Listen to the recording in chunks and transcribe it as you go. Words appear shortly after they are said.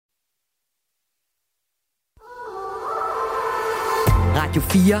Radio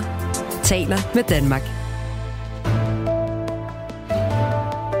 4 taler med Danmark.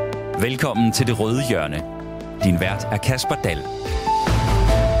 Velkommen til Det Røde Hjørne. Din vært er Kasper Dahl.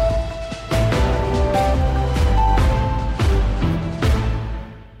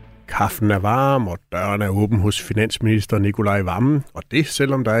 Kaffen er varm, og døren er åben hos finansminister Nicolai Wammen. Og det,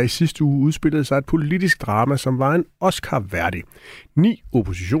 selvom der i sidste uge udspillede sig et politisk drama, som var en Oscar-værdig. 9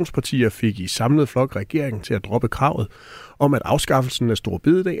 oppositionspartier fik i samlet flok regeringen til at droppe kravet om, at afskaffelsen af Store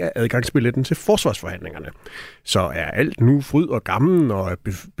Bededag er adgangsbilletten til forsvarsforhandlingerne. Så er alt nu fryd og gammen, og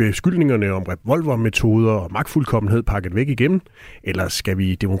beskyldningerne om revolvermetoder og magtfuldkommenhed pakket væk igen? Eller skal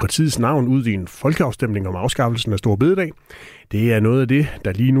vi i demokratiets navn ud i en folkeafstemning om afskaffelsen af Store Bededag? Det er noget af det,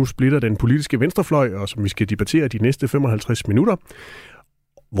 der lige nu splitter den politiske venstrefløj, og som vi skal debattere de næste 55 minutter.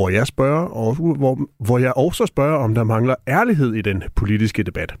 Hvor jeg også spørger, om der mangler ærlighed i den politiske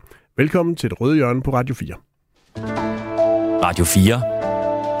debat. Velkommen til Det Røde Hjørne på Radio 4. Radio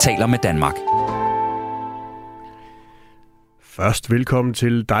 4 taler med Danmark. Først velkommen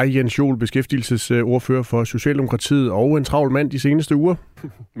til dig, Jens Joel, beskæftigelsesordfører for Socialdemokratiet og en travl mand de seneste uger.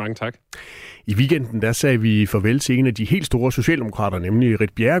 Mange tak. I weekenden der sagde vi farvel til en af de helt store socialdemokrater, nemlig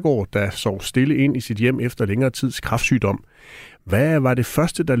Ritt Bjerregaard, der sov stille ind i sit hjem efter længere tids kræftsygdom. Hvad var det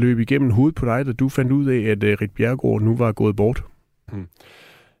første, der løb igennem hovedet på dig, da du fandt ud af, at Ritt Bjerregaard nu var gået bort?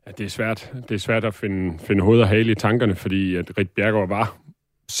 Ja, det er svært. Det er svært at finde hoved og hale i tankerne, fordi at Ritt Bjerregaard var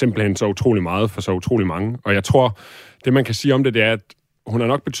simpelthen så utrolig meget for så utrolig mange. Og jeg tror, det man kan sige om det, det er, at hun har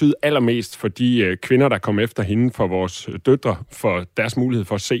nok betydet allermest for de kvinder, der kom efter hende, for vores døtre, for deres mulighed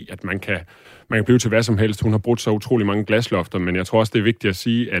for at se, at man kan blive til hvad som helst. Hun har brudt så utrolig mange glaslofter, men jeg tror også, det er vigtigt at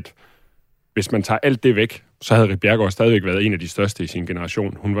sige, at hvis man tager alt det væk, så havde Ritt Bjerregaard stadigvæk været en af de største i sin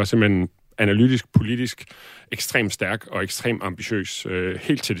generation. Hun var simpelthen analytisk, politisk, ekstremt stærk og ekstremt ambitiøs.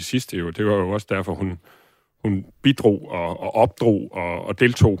 Helt til det sidste jo. Det var jo også derfor, hun bidrog og opdrog og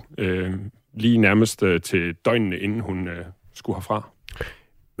deltog lige nærmest til døgnene, inden hun skulle herfra.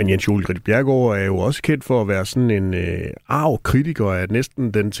 Men Jens Joel, Ritt Bjerregaard er jo også kendt for at være sådan en arg kritiker af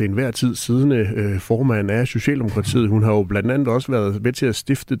næsten den til enhver tid siddende formand af Socialdemokratiet. Hun har jo blandt andet også været med til at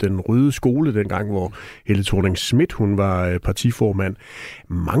stifte den røde skole dengang, hvor Helle Thorning-Schmidt hun var partiformand.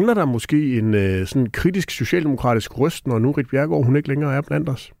 Mangler der måske en sådan kritisk socialdemokratisk røst, når nu Ritt Bjerregaard hun ikke længere er blandt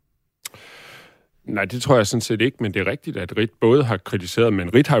os? Nej, det tror jeg sådan set ikke, men det er rigtigt, at Ritt både har kritiseret,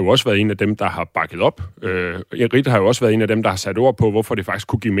 men Ritt har jo også været en af dem, der har bakket op. Ritt har jo også været en af dem, der har sat ord på, hvorfor det faktisk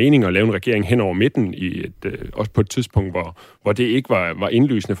kunne give mening at lave en regering hen over midten, også på et tidspunkt, hvor det ikke var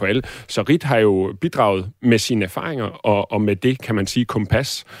indlysende for alle. Så Ritt har jo bidraget med sine erfaringer, og med det, kan man sige,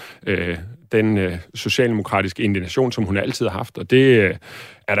 kompas, den socialdemokratiske indignation, som hun altid har haft, og det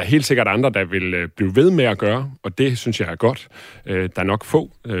er der helt sikkert andre, der vil blive ved med at gøre, og det synes jeg er godt. Der er nok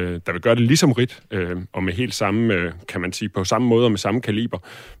få, der vil gøre det ligesom Ritt, og med helt samme, kan man sige, på samme måde og med samme kaliber.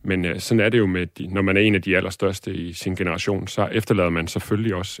 Men sådan er det jo, når man er en af de allerstørste i sin generation, så efterlader man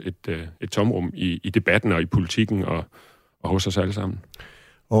selvfølgelig også et tomrum i debatten og i politikken og hos os alle sammen.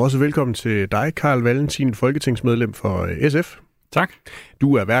 Og også velkommen til dig, Carl Valentin, folketingsmedlem for SF. Tak.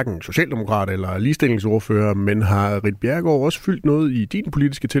 Du er hverken socialdemokrat eller ligestillingsordfører, men har Ritt Bjerregaard også fyldt noget i din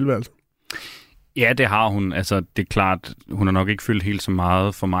politiske tilværelse? Ja, det har hun. Altså, det er klart, hun har nok ikke fyldt helt så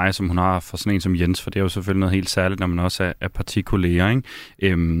meget for mig, som hun har for sådan en som Jens, for det er jo selvfølgelig noget helt særligt, når man også er partikolleger, ikke?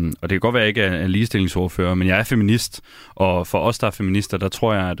 Og det kan godt være, at jeg ikke er ligestillingsordfører, men jeg er feminist, og for os, der er feminister, der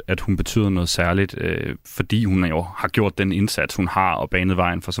tror jeg, at hun betyder noget særligt, fordi hun jo har gjort den indsats, hun har, og banet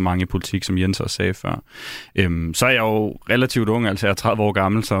vejen for så mange i politik, som Jens også sagde før. Så er jeg jo relativt ung, altså jeg er 30 år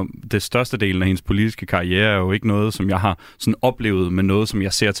gammel, så det største del af hendes politiske karriere er jo ikke noget, som jeg har sådan oplevet, men noget, som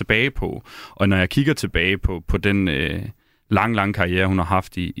jeg ser tilbage på. Og når jeg kigger tilbage på den lang karriere, hun har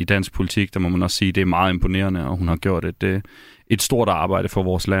haft i dansk politik, der må man også sige, det er meget imponerende, og hun har gjort et stort arbejde for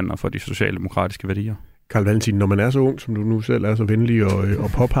vores land og for de socialdemokratiske værdier. Carl Valentin, når man er så ung, som du nu selv er så venlig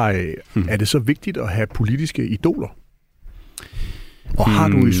og påpege, er det så vigtigt at have politiske idoler? Og har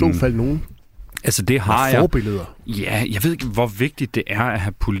du i så fald nogen? Altså det har jeg. Forbilleder? Ja, jeg ved ikke, hvor vigtigt det er at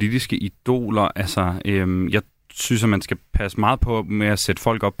have politiske idoler. Altså, jeg synes, at man skal passe meget på med at sætte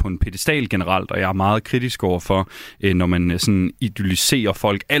folk op på en pedestal generelt, og jeg er meget kritisk overfor, når man sådan idylliserer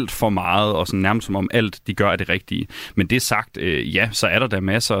folk alt for meget, og sådan nærmest som om alt, de gør, er det rigtige. Men det sagt, ja, så er der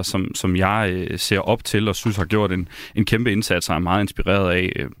masser, som jeg ser op til, og synes har gjort en kæmpe indsats, og er meget inspireret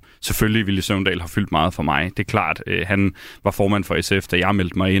af. Selvfølgelig Villy Søvndal har fyldt meget for mig. Det er klart, han var formand for SF, da jeg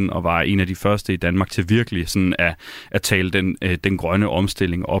meldte mig ind, og var en af de første i Danmark til virkelig sådan at tale den grønne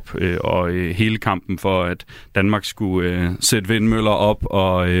omstilling op, og hele kampen for, at Danmark skulle sætte vindmøller op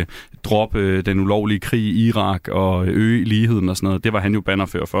og droppe den ulovlige krig i Irak og øge ligheden og sådan noget. Det var han jo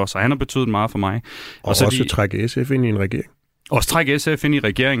bannerfører for, så han har betydet meget for mig. Og så også trække SF ind i en regering. Også trække SF ind i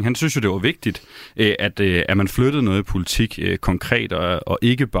regeringen. Han synes jo, det var vigtigt, at man flyttede noget i politik konkret, og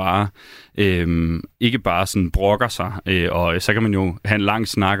ikke bare sådan brokker sig. Og så kan man jo have en lang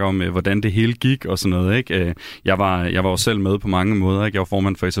snak om, hvordan det hele gik og sådan noget. Ikke? Jeg var jo selv med på mange måder. Ikke? Jeg var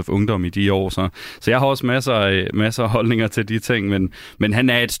formand for SF Ungdom i de år, så jeg har også masser af holdninger til de ting, men han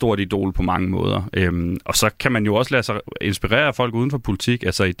er et stort idol på mange måder. Og så kan man jo også lade sig inspirere af folk uden for politik.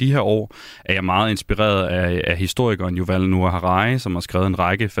 Altså i de her år er jeg meget inspireret af historikeren Yuval Noah Harari, som har skrevet en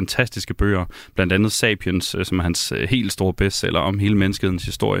række fantastiske bøger, blandt andet Sapiens, som er hans helt store bestseller om hele menneskehedens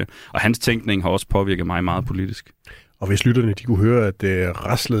historie. Og hans tænkning har også påvirket mig meget politisk. Og hvis lytterne de kunne høre, at det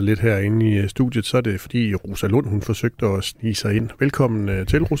raslede lidt herinde i studiet, så er det fordi Rosa Lund, hun forsøgte at snige sig ind. Velkommen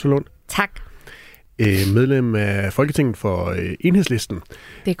til, Rosa Lund. Tak. Medlem af Folketinget for Enhedslisten.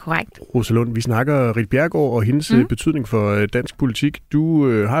 Det er korrekt. Rosa Lund, vi snakker Ritt Bjerregaard og hendes betydning for dansk politik. Du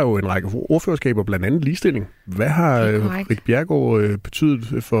har jo en række ordførerskaber, blandt andet ligestilling. Hvad har Ritt Bjerregaard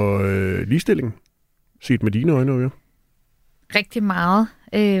betydet for ligestilling, set med dine øjne? Rigtig meget.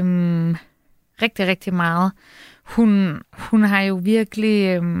 Rigtig meget. Hun har jo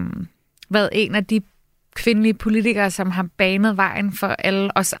virkelig været en af de kvindelige politikere, som har banet vejen for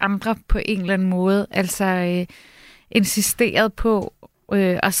alle os andre på en eller anden måde. Altså insisteret på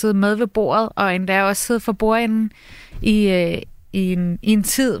at sidde med ved bordet, og endda også sidde for bordenden i en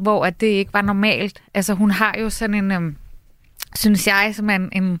tid, hvor at det ikke var normalt. Altså hun har jo sådan en, synes jeg, som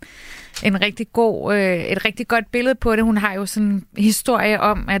en rigtig god, et rigtig godt billede på det. Hun har jo sådan en historie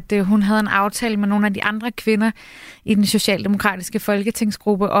om, at hun havde en aftale med nogle af de andre kvinder i den socialdemokratiske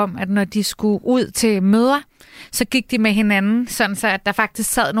folketingsgruppe om, at når de skulle ud til møder, så gik de med hinanden, sådan så at der faktisk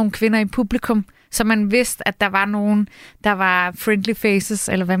sad nogle kvinder i publikum, så man vidste, at der var nogen, der var friendly faces,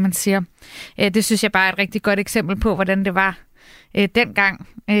 eller hvad man siger. Det synes jeg bare er et rigtig godt eksempel på, hvordan det var dengang.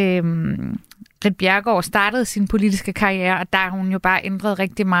 Ritt Bjerregaard startede sin politiske karriere, og der har hun jo bare ændret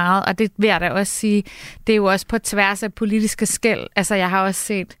rigtig meget, og det vil jeg da også sige, det er jo også på tværs af politiske skel. Altså jeg har også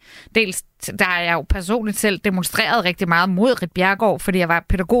set, dels der har jeg jo personligt selv demonstreret rigtig meget mod Ritt Bjerregaard, fordi jeg var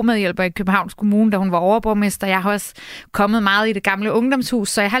pædagogmedhjælper i Københavns Kommune, da hun var overborgmester. Jeg har også kommet meget i det gamle ungdomshus,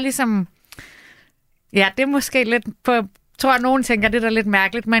 så jeg har ligesom, ja, det er måske lidt på, tror jeg, nogen tænker, det er da lidt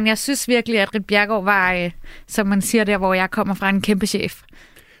mærkeligt, men jeg synes virkelig, at Ritt Bjerregaard var, som man siger der, hvor jeg kommer fra, en kæmpe chef.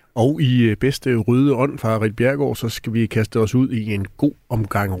 Og i bedste røde ånd fra Ritt Bjerregaard, så skal vi kaste os ud i en god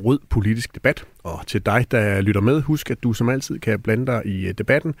omgang rød politisk debat. Og til dig, der lytter med, husk, at du som altid kan blande dig i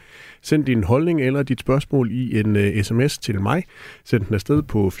debatten. Send din holdning eller dit spørgsmål i en sms til mig. Send den afsted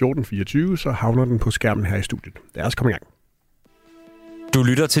på 1424, så havner den på skærmen her i studiet. Lad os komme i gang. Du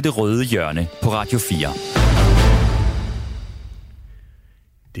lytter til Det Røde Hjørne på Radio 4.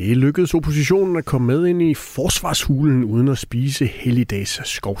 Det lykkedes oppositionen at komme med ind i forsvarshulen uden at spise helligdags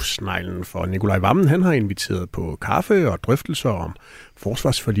skovsneglen. For Nicolai Wammen, han har inviteret på kaffe og drøftelser om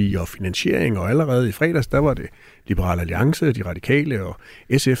forsvarsforlig og finansiering, og allerede i fredags, der var det Liberal Alliance, de radikale og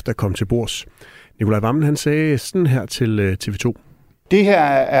SF, der kom til bords. Nicolai Wammen, han sagde sådan her til TV2. Det her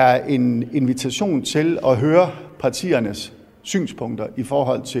er en invitation til at høre partiernes synspunkter i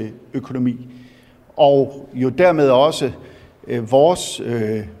forhold til økonomi, og jo dermed også vores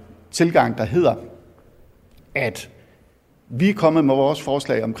tilgang, der hedder, at vi er kommet med vores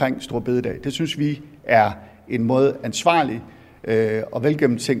forslag omkring Store Bededag. Det synes vi er en måde ansvarlig og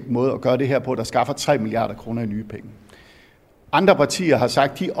velgennemtænkt måde at gøre det her på, der skaffer 3 milliarder kroner i nye penge. Andre partier har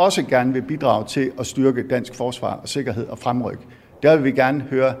sagt, at de også gerne vil bidrage til at styrke dansk forsvar og sikkerhed og fremryk. Der vil vi gerne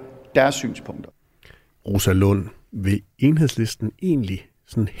høre deres synspunkter. Rosa Lund, vil Enhedslisten egentlig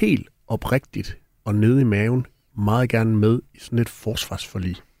sådan helt oprigtigt og nede i maven meget gerne med i sådan et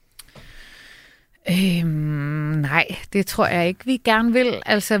forsvarsforlig? Nej, det tror jeg ikke, vi gerne vil.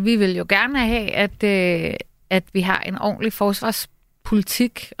 Altså, vi vil jo gerne have, at vi har en ordentlig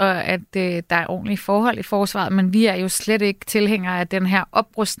forsvarspolitik, og at der er ordentlige forhold i forsvaret, men vi er jo slet ikke tilhængere af den her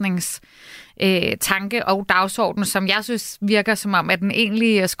oprustningstanke og dagsorden, som jeg synes virker som om, at den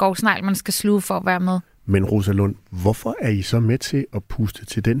egentlige skovsnegl, man skal sluge for at være med. Men Rosa Lund, hvorfor er I så med til at puste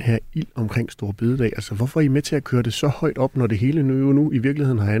til den her ild omkring Store Bededag? Altså, hvorfor er I med til at køre det så højt op, når det hele nu i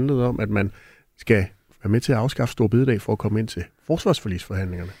virkeligheden har handlet om, at man skal være med til at afskaffe Store Bededag for at komme ind til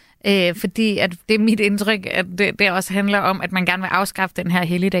forsvarsforligsforhandlingerne? Fordi at det er mit indtryk, at det også handler om, at man gerne vil afskaffe den her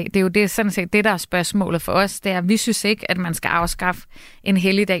helligdag. Det er jo det, sådan set det, der er spørgsmålet for os. Det er, at vi synes ikke, at man skal afskaffe en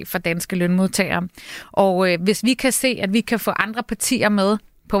helligdag for danske lønmodtagere. Og hvis vi kan se, at vi kan få andre partier med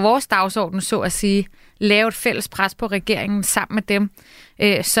på vores dagsorden, så at sige, lave et fælles pres på regeringen sammen med dem,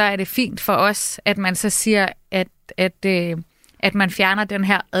 så er det fint for os, at man så siger, at man fjerner den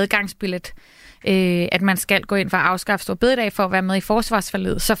her adgangsbillet, at man skal gå ind for at afskaffe store bededag for at være med i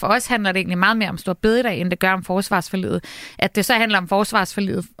forsvarsforliget. Så for os handler det egentlig meget mere om store bededag, end det gør om forsvarsforliget. At det så handler om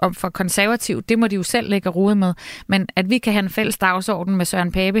forsvarsforliget om for konservativ, det må de jo selv lægge rode med. Men at vi kan have en fælles dagsorden med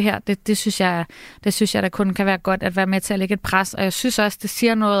Søren Pape her, det synes jeg, der kun kan være godt at være med til at lægge et pres. Og jeg synes også, det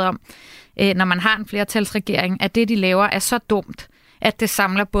siger noget om, når man har en flertalsregering, at det, de laver, er så dumt, at det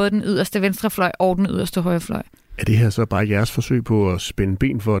samler både den yderste venstrefløj og den yderste højrefløj. Er det her så bare jeres forsøg på at spænde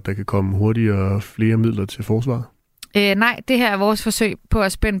ben for, at der kan komme hurtigere flere midler til forsvaret? Nej, det her er vores forsøg på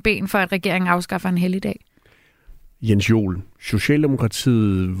at spænde ben for, at regeringen afskaffer en helligdag. Jens Joel,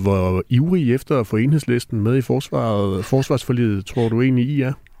 Socialdemokratiet var ivrig efter at få Enhedslisten med i forsvarsforliget. Tror du egentlig, I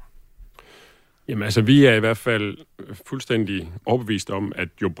er? Jamen altså, vi er i hvert fald fuldstændig overbevist om, at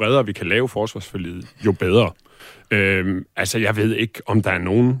jo bredere vi kan lave forsvarsforliget, jo bedre. Altså, jeg ved ikke, om der er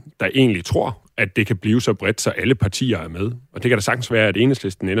nogen, der egentlig tror, at det kan blive så bredt, så alle partier er med. Og det kan da sagtens være, at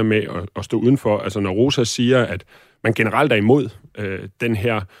Enhedslisten ender med at stå udenfor. Altså, når Rosa siger, at man generelt er imod den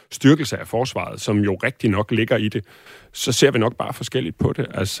her styrkelse af forsvaret, som jo rigtig nok ligger i det, så ser vi nok bare forskelligt på det.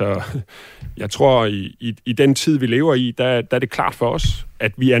 Altså, jeg tror, i den tid, vi lever i, der er det klart for os,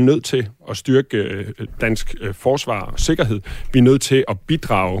 at vi er nødt til at styrke dansk forsvar og sikkerhed. Vi er nødt til at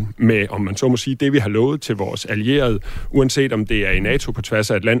bidrage med, om man så må sige, det vi har lovet til vores allierede, uanset om det er i NATO på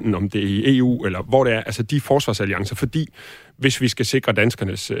tværs af Atlanten, om det er i EU, eller hvor det er, altså de forsvarsalliancer, fordi hvis vi skal sikre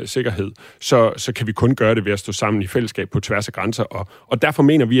danskernes sikkerhed, så kan vi kun gøre det ved at stå sammen i fællesskab på tværs af grænser, og derfor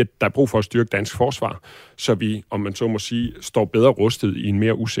mener vi, at der er brug for at styrke dansk forsvar, så vi, om man så må sige, står bedre rustet i en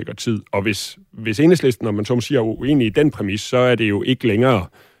mere usikker tid. Og hvis Enhedslisten, om man så må sige, er uenig i den præmis, så er det jo ikke længere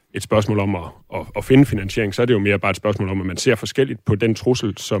et spørgsmål om at finde finansiering, så er det jo mere bare et spørgsmål om, at man ser forskelligt på den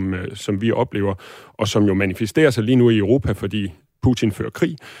trussel, som vi oplever, og som jo manifesterer sig lige nu i Europa, fordi Putin fører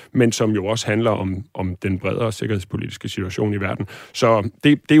krig, men som jo også handler om den bredere sikkerhedspolitiske situation i verden. Så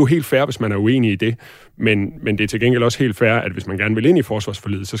det er jo helt fair, hvis man er uenig i det, men det er til gengæld også helt fair, at hvis man gerne vil ind i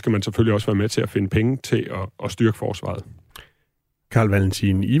forsvarsforliget, så skal man selvfølgelig også være med til at finde penge til at styrke forsvaret. Carl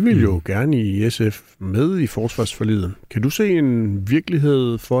Valentin, I vil jo gerne i SF med i forsvarsforliget. Kan du se en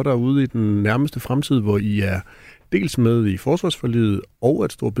virkelighed for dig ude i den nærmeste fremtid, hvor I er dels med i forsvarsforliget, og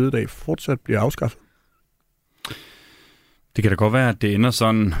at store bededag fortsat bliver afskaffet? Det kan da godt være, at det ender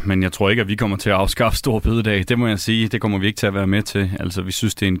sådan, men jeg tror ikke, at vi kommer til at afskaffe store bededag. Det må jeg sige, det kommer vi ikke til at være med til. Altså, vi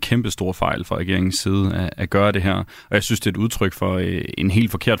synes, det er en kæmpe stor fejl fra regeringens side at gøre det her. Og jeg synes, det er et udtryk for en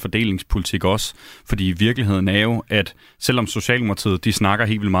helt forkert fordelingspolitik også. Fordi virkeligheden er jo, at selvom Socialdemokratiet, de snakker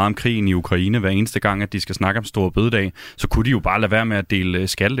helt vildt meget om krigen i Ukraine hver eneste gang, at de skal snakke om store bededag, så kunne de jo bare lade være med at dele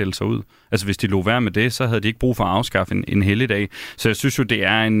skattelettelser ud. Altså, hvis de lod være med det, så havde de ikke brug for at afskaffe en helligdag. Så jeg synes jo, det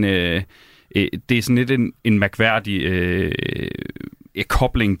er det er sådan lidt en mærkværdig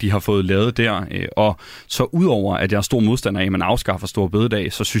kobling, de har fået lavet der. Og så udover, at jeg er stor modstander af, at man afskaffer store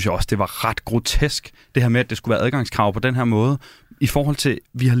bededag, så synes jeg også, det var ret grotesk, det her med, at det skulle være adgangskrav på den her måde. I forhold til,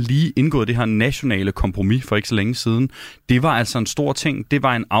 vi har lige indgået det her nationale kompromis for ikke så længe siden. Det var altså en stor ting. Det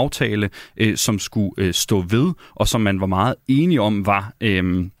var en aftale, som skulle stå ved, og som man var meget enige om var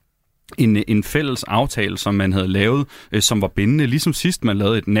en fælles aftale, som man havde lavet, som var bindende, ligesom sidst man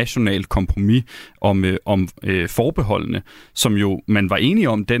lavede et nationalt kompromis om forbeholdene, som jo man var enige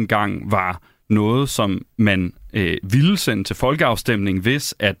om dengang var noget, som man ville sende til folkeafstemning,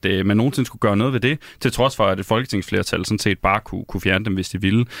 hvis at man nogensinde skulle gøre noget ved det, til trods for, at et folketingsflertal sådan set bare kunne fjerne dem, hvis de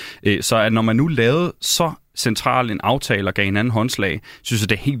ville. Så at når man nu lavede så central en aftale og gav en anden håndslag, synes jeg,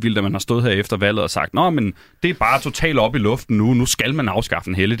 det er helt vildt, at man har stået her efter valget og sagt, nå, men det er bare totalt op i luften nu. Nu skal man afskaffe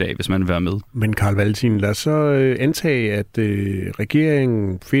en helligdag, hvis man vil være med. Men Carl Valentin, lad os så antage, at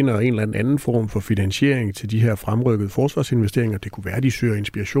regeringen finder en eller anden form for finansiering til de her fremrykkede forsvarsinvesteringer. Det kunne være, at de søger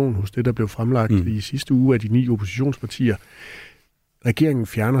inspiration hos det, der blev fremlagt i sidste uge af de 9 oppositionspartier. Regeringen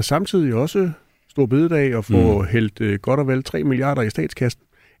fjerner samtidig også stor bededag og får hældt godt og vel 3 milliarder i statskassen.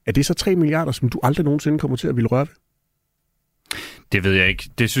 Er det så 3 milliarder, som du aldrig nogensinde kommer til at ville røre ved? Det ved jeg ikke.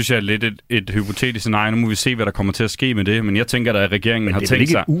 Det synes jeg er lidt et hypotetisk scenarie. Nu må vi se, hvad der kommer til at ske med det. Men jeg tænker, at regeringen har tænkt sig... Men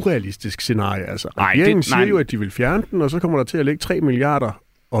det er ikke et urealistisk scenarie. Altså, regeringen siger jo, at de vil fjerne den, og så kommer der til at lægge 3 milliarder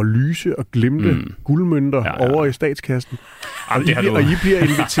og lyse og glimte guldmønter over i statskassen. Og I bliver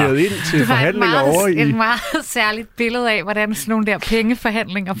inviteret ind til forhandlinger over i... et meget særligt billede af, hvordan sådan nogle der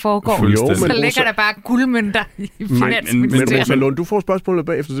pengeforhandlinger foregår. Så ligger der bare guldmønter i Finansministeriet. Men Rosa Lund, du får spørgsmålet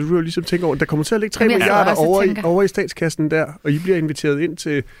bagefter, så du vil ligesom tænke over, der kommer til at ligge 3 milliarder over i statskassen der, og I bliver inviteret ind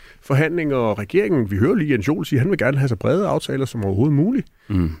til forhandlinger, og regeringen, vi hører lige Jens Joel sige, han vil gerne have så brede aftaler som overhovedet muligt.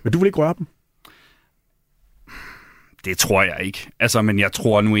 Men du vil ikke røre dem? Det tror jeg ikke. Altså, men jeg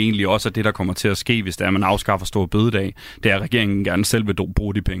tror nu egentlig også, at det, der kommer til at ske, hvis det er, at man afskaffer store bededag, det er, at regeringen gerne selv vil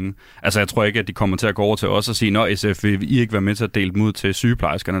bruge de penge. Altså, jeg tror ikke, at de kommer til at gå over til os og sige, nå, SF, vil I ikke være med til at dele dem ud til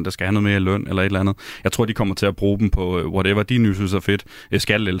sygeplejerskerne, der skal have noget mere løn eller et eller andet. Jeg tror, de kommer til at bruge dem på whatever de nu synes er fedt.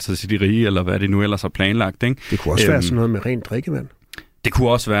 Skattelettelser til de rige, eller hvad de nu ellers har planlagt, ikke? Det kunne også være sådan noget med rent drikkevand. Det kunne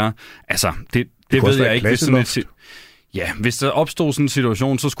også være. Altså, det ved jeg ikke, hvis sådan et... Ja, hvis der opstod sådan en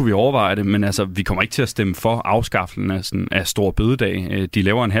situation, så skulle vi overveje det, men altså, vi kommer ikke til at stemme for afskaffelsen af stor bededag. De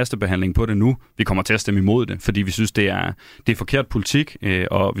laver en hastebehandling på det nu. Vi kommer til at stemme imod det, fordi vi synes, det er forkert politik,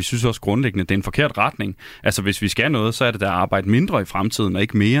 og vi synes også grundlæggende, det er en forkert retning. Altså, hvis vi skal noget, så er det der at arbejde mindre i fremtiden, og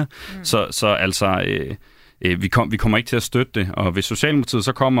ikke mere. Så altså... Vi kommer ikke til at støtte det, og hvis Socialdemokratiet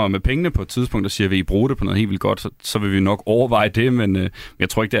så kommer med pengene på et tidspunkt og siger, at vi bruger det på noget helt vildt godt, så vil vi nok overveje det, men jeg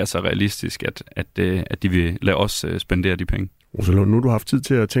tror ikke, det er så realistisk, at de vil lade os spendere de penge. Rosalund, nu har du haft tid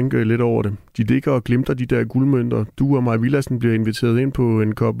til at tænke lidt over det. De ligger og glimter, de der guldmønter. Du og Maja Villadsen bliver inviteret ind på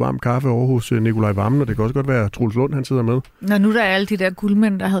en kop varm kaffe over hos Nikolaj Wammen, og det kan også godt være, at Troels Lund han sidder med. Når nu der er alle de der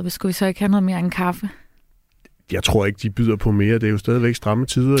guldmønter, skulle vi så ikke have noget mere end kaffe? Jeg tror ikke, de byder på mere. Det er jo stadigvæk stramme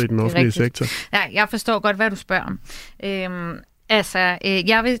tider i den offentlige sektor. Ja, jeg forstår godt, hvad du spørger om.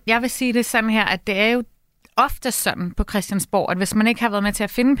 Jeg vil sige det sådan her, at det er jo ofte sådan på Christiansborg, at hvis man ikke har været med til at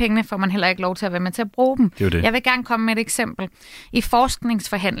finde pengene, får man heller ikke lov til at være med til at bruge dem. Det. Jeg vil gerne komme med et eksempel. I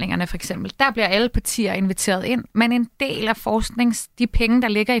forskningsforhandlingerne for eksempel, der bliver alle partier inviteret ind, men en del af de penge, der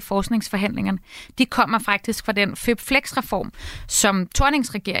ligger i forskningsforhandlingerne, de kommer faktisk fra den FIP-Flex-reform, som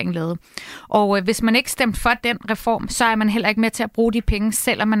Thornings-regeringen lavede. Og hvis man ikke stemte for den reform, så er man heller ikke med til at bruge de penge,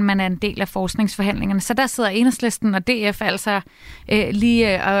 selvom man er en del af forskningsforhandlingerne. Så der sidder Enhedslisten og DF altså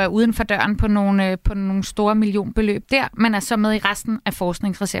lige uden for døren på nogle store millionbeløb der, men er så med i resten af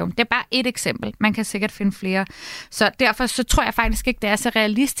forskningsreserven. Det er bare et eksempel. Man kan sikkert finde flere. Så derfor så tror jeg faktisk ikke, det er så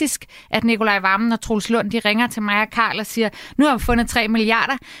realistisk, at Nikolaj Wammen og Troels Lund, de ringer til mig og Karl og siger, nu har vi fundet 3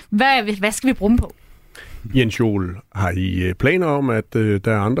 milliarder. Hvad skal vi bruge dem på? Jens Joel, har I planer om, at der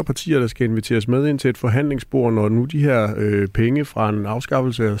er andre partier, der skal inviteres med ind til et forhandlingsbord, når nu de her penge fra en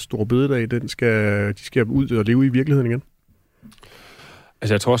afskaffelse af Store Bededag, de skal ud og leve i virkeligheden igen?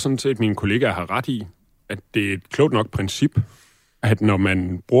 Altså jeg tror sådan set, at mine kollegaer har ret i, at det er et klogt nok princip, at når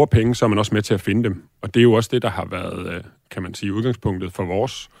man bruger penge, så er man også med til at finde dem. Og det er jo også det, der har været, kan man sige, udgangspunktet for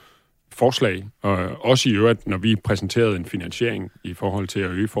vores forslag. Og også i øvrigt, når vi præsenterede en finansiering i forhold til at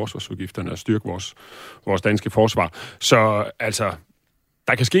øge forsvarsudgifterne og styrke vores danske forsvar. Så altså,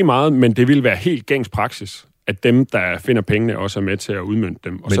 der kan ske meget, men det vil være helt gængs praksis, at dem, der finder pengene, også er med til at udmønte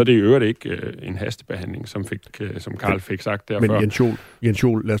dem. Og så er det i øvrigt ikke en hastebehandling, som Karl fik sagt derfor. Men Jens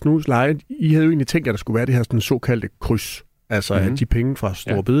Joel, lad os nu lege. I havde jo egentlig tænkt, at der skulle være det her sådan såkaldte kryds. Altså, at de penge fra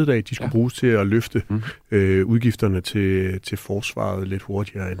Store Bededag, de skulle bruges til at løfte udgifterne til forsvaret lidt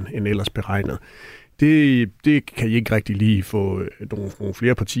hurtigere end ellers beregnet. Det kan I ikke rigtig lige få nogle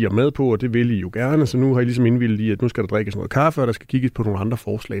flere partier med på, og det vil I jo gerne. Så nu har I ligesom indvildet i, at nu skal der drikkes noget kaffe, og der skal kigges på nogle andre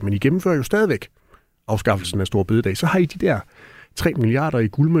forslag. Men I gennemfører jo stadigvæk afskaffelsen af Store Bededag. Så har I de der 3 milliarder i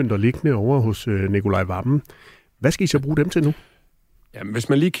guldmønter liggende over hos Nikolaj Wammen. Hvad skal I så bruge dem til nu? Jamen, hvis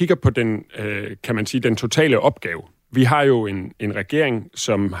man lige kigger på den, kan man sige, den totale opgave. Vi har jo en regering,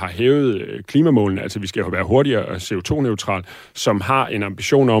 som har hævet klimamålene, altså vi skal jo være hurtigere og CO2-neutral, som har en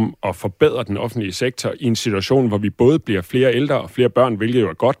ambition om at forbedre den offentlige sektor i en situation, hvor vi både bliver flere ældre og flere børn, hvilket jo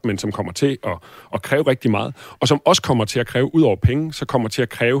er godt, men som kommer til at kræve rigtig meget, og som også kommer til at kræve, ud over penge, så kommer til at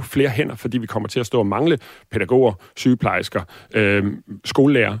kræve flere hænder, fordi vi kommer til at stå og mangle pædagoger, sygeplejersker,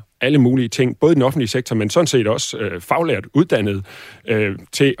 skolelærer, alle mulige ting, både i den offentlige sektor, men sådan set også faglært uddannet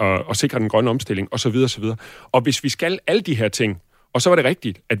til at sikre den grønne omstilling osv. osv. Og hvis vi skal alle de her ting, og så var det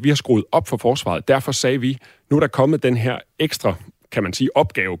rigtigt, at vi har skruet op for forsvaret, derfor sagde vi, nu er der kommet den her ekstra, kan man sige,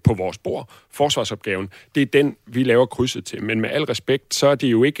 opgave på vores bord, forsvarsopgaven, det er den, vi laver krydset til. Men med al respekt, så er det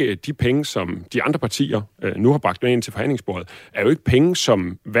jo ikke de penge, som de andre partier nu har bragt med ind til forhandlingsbordet, er jo ikke penge,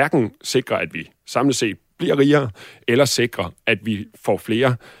 som hverken sikrer, at vi samlet set bliver rigere, eller sikre, at vi får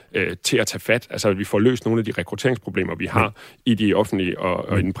flere til at tage fat, altså at vi får løst nogle af de rekrutteringsproblemer, vi har i de offentlige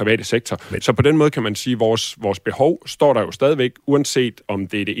og i den private sektor. Så på den måde kan man sige, at vores behov står der jo stadigvæk, uanset om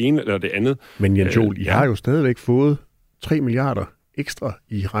det er det ene eller det andet. Men Jens Joel, I har jo stadigvæk fået 3 milliarder ekstra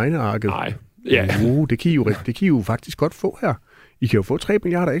i regnearket. Nej. Ja. Det kan I jo faktisk godt få her. I kan jo få 3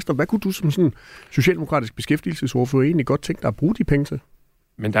 milliarder ekstra. Hvad kunne du som sådan socialdemokratisk beskæftigelsesordfører egentlig godt tænke dig at bruge de penge til?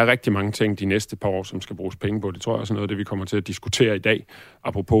 Men der er rigtig mange ting de næste par år, som skal bruges penge på. Det tror jeg også er noget af det, vi kommer til at diskutere i dag,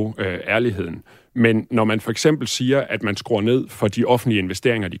 apropos ærligheden. Men når man for eksempel siger, at man skruer ned for de offentlige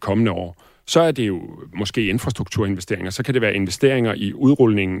investeringer de kommende år, så er det jo måske infrastrukturinvesteringer. Så kan det være investeringer i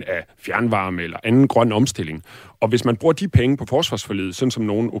udrulningen af fjernvarme eller anden grøn omstilling. Og hvis man bruger de penge på forsvarsforliget, sådan som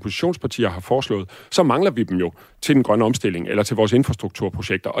nogle oppositionspartier har foreslået, så mangler vi dem jo til den grønne omstilling eller til vores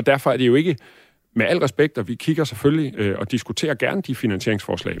infrastrukturprojekter. Og derfor er det jo ikke, med al respekt, og vi kigger selvfølgelig og diskuterer gerne de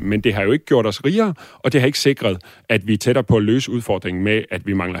finansieringsforslag, men det har jo ikke gjort os rigere, og det har ikke sikret, at vi er tættere på at løse udfordringen med, at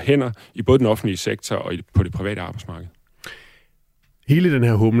vi mangler hænder i både den offentlige sektor og på det private arbejdsmarked. Hele den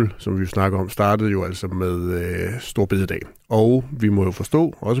her hummel, som vi snakker om, startede jo altså med Store Bededag. Og vi må jo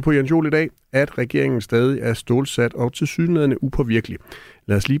forstå, også på Jens Joel i dag, at regeringen stadig er stålsat og tilsyneladende upåvirkelig.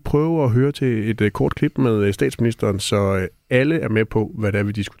 Lad os lige prøve at høre til et kort klip med statsministeren, så alle er med på, hvad det er,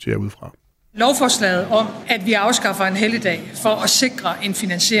 vi diskuterer udefra. Lovforslaget om, at vi afskaffer en helligdag for at sikre en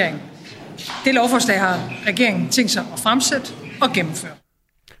finansiering. Det lovforslag har regeringen tænkt sig at fremsætte og gennemføre.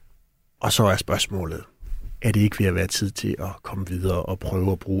 Og så er spørgsmålet, er det ikke ved at være tid til at komme videre og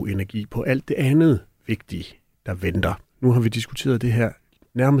prøve at bruge energi på alt det andet vigtige, der venter? Nu har vi diskuteret det her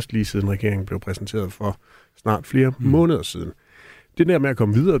nærmest lige siden regeringen blev præsenteret for snart flere måneder siden. Det der med at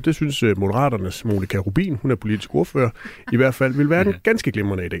komme videre, det synes Moderaternes Monika Rubin, hun er politisk ordfører, i hvert fald vil være en ganske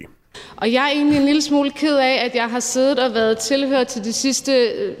glimrende idé. Og jeg er egentlig en lille smule ked af, at jeg har siddet og været tilhørt til de sidste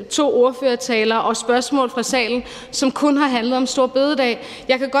 2 ordførertaler og spørgsmål fra salen, som kun har handlet om Store Bededag.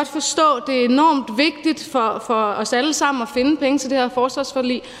 Jeg kan godt forstå, at det er enormt vigtigt for os alle sammen at finde penge til det her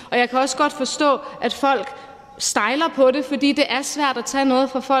forsvarsforlig, og jeg kan også godt forstå, at folk stejler på det, fordi det er svært at tage noget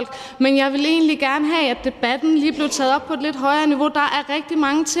fra folk. Men jeg vil egentlig gerne have, at debatten lige blev taget op på et lidt højere niveau. Der er rigtig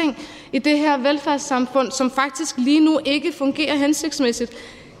mange ting i det her velfærdssamfund, som faktisk lige nu ikke fungerer hensigtsmæssigt.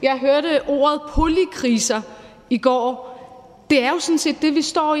 Jeg hørte ordet polykriser i går. Det er jo sådan set det, vi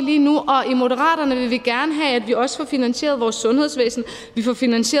står i lige nu, og i Moderaterne vil vi gerne have, at vi også får finansieret vores sundhedsvæsen, vi får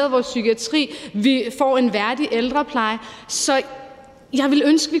finansieret vores psykiatri, vi får en værdig ældrepleje. Så jeg vil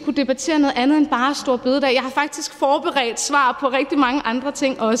ønske, at vi kunne debattere noget andet end bare Store Bededag. Jeg har faktisk forberedt svar på rigtig mange andre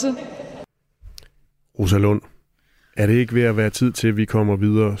ting også. Rosa Lund, er det ikke ved at være tid til, at vi kommer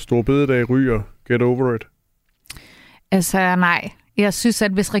videre? Store Bededag ryger. Get over it. Altså nej. Jeg synes,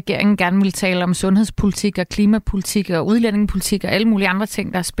 at hvis regeringen gerne vil tale om sundhedspolitik og klimapolitik og udlændingepolitik og alle mulige andre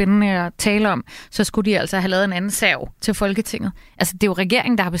ting, der er spændende at tale om, så skulle de altså have lavet en anden sav til Folketinget. Altså, det er jo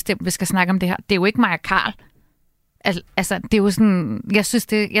regeringen, der har bestemt, at vi skal snakke om det her. Det er jo ikke mig og Karl. Altså, det er jo sådan, jeg synes,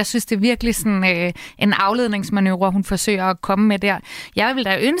 det er virkelig sådan en afledningsmanøvre, hun forsøger at komme med der. Jeg vil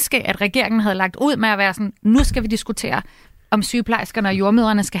da ønske, at regeringen havde lagt ud med at være sådan, nu skal vi diskutere, om sygeplejerskerne og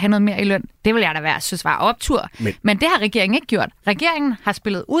jordmødrene skal have noget mere i løn. Det vil jeg da synes var optur. Men det har regeringen ikke gjort. Regeringen har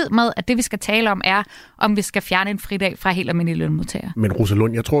spillet ud med, at det vi skal tale om er, om vi skal fjerne en fridag fra helt almindelige lønmodtagere. Men Rosa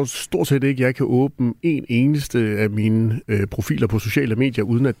Lund, jeg tror stort set ikke, jeg kan åbne en eneste af mine profiler på sociale medier,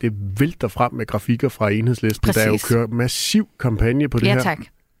 uden at det vælter frem med grafikker fra Enhedslisten. Præcis. Der jo kører massiv kampagne på det her. Ja, tak.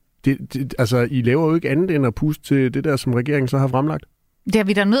 Altså, I laver jo ikke andet end at puste til det der, som regeringen så har fremlagt. Det er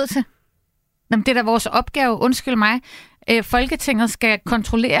vi da nødt til. Jamen, det er da vores opgave, undskyld mig. Folketinget skal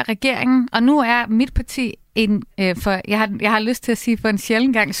kontrollere regeringen, og nu er mit parti jeg har lyst til at sige for en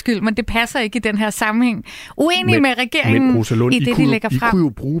sjælden gangs skyld, men det passer ikke i den her sammenhæng. Uenig med regeringen Rosalund, i det, de lægger frem. I kunne jo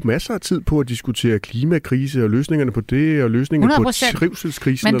bruge masser af tid på at diskutere klimakrise og løsningerne på det, og løsningerne 100%. På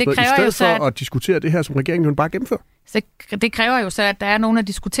trivselskrisen, og i stedet for at diskutere det her, som regeringen jo bare gennemfører. Så det kræver jo så, at der er nogen at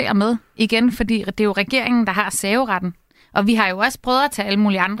diskutere med igen, fordi det er jo regeringen, der har serveretten. Og vi har jo også prøvet at tage alle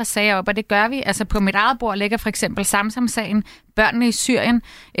mulige andre sager op, og det gør vi. Altså på mit eget bord ligger for eksempel Samsam-sagen, børnene i Syrien,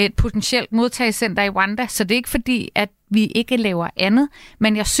 et potentielt modtagecenter i Rwanda. Så det er ikke fordi, at vi ikke laver andet.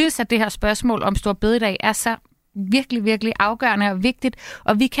 Men jeg synes, at det her spørgsmål om Store Bededag er så virkelig, virkelig afgørende og vigtigt.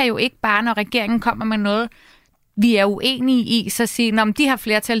 Og vi kan jo ikke bare, når regeringen kommer med noget, vi er uenige i, så sige, om de har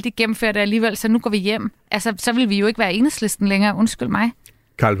flertal, de gennemfører det alligevel, så nu går vi hjem. Altså, så vil vi jo ikke være Enhedslisten længere, undskyld mig.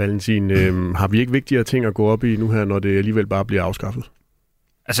 Carl Valentin, har vi ikke vigtigere ting at gå op i nu her, når det alligevel bare bliver afskaffet?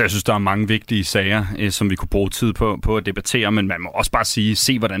 Altså, jeg synes, der er mange vigtige sager, som vi kunne bruge tid på at debattere, men man må også bare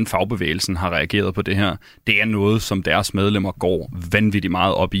se, hvordan fagbevægelsen har reageret på det her. Det er noget, som deres medlemmer går vanvittigt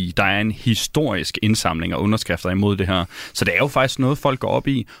meget op i. Der er en historisk indsamling af underskrifter imod det her. Så det er jo faktisk noget, folk går op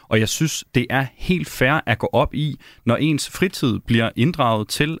i, og jeg synes, det er helt fair at gå op i, når ens fritid bliver inddraget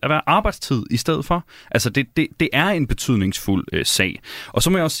til at være arbejdstid i stedet for. Altså, det er en betydningsfuld sag. Og så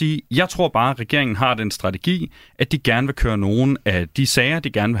må jeg også sige, jeg tror bare, at regeringen har den strategi, at de gerne vil køre nogle af de sager,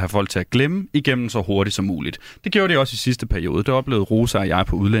 de gerne gerne vil have folk til at glemme igennem så hurtigt som muligt. Det gjorde de også i sidste periode. Det oplevede Rosa og jeg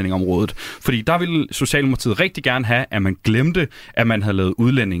på udlændingområdet. Fordi der ville Socialdemokratiet rigtig gerne have, at man glemte, at man havde lavet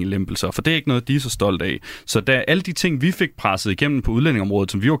udlændingelempelser. For det er ikke noget, de er så stolt af. Så da alle de ting, vi fik presset igennem på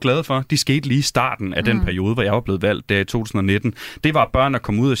udlændingområdet, som vi var glade for, de skete lige i starten af den periode, hvor jeg var blevet valgt, der i 2019. Det var børn, der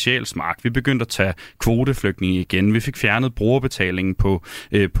kom ud af Sjælsmark. Vi begyndte at tage kvoteflygtninge igen. Vi fik fjernet brugerbetalingen på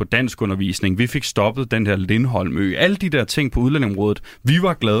danskundervisning. Vi fik stoppet den der Lindholmø. Alle de der ting på udlændingområdet, vi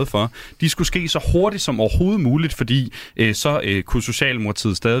var glade for, de skulle ske så hurtigt som overhovedet muligt, fordi så kunne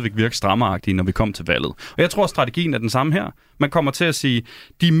Socialdemokratiet stadigvæk virke strammeragtige, når vi kom til valget. Og jeg tror, at strategien er den samme her. Man kommer til at sige,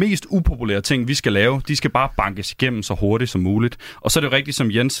 de mest upopulære ting, vi skal lave, de skal bare bankes igennem så hurtigt som muligt. Og så er det rigtigt,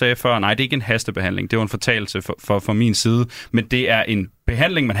 som Jens sagde før, nej, det er ikke en hastebehandling. Det var en fortalelse for min side. Men det er en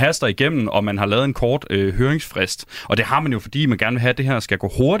behandling, man haster igennem, og man har lavet en kort høringsfrist. Og det har man jo, fordi man gerne vil have, at det her skal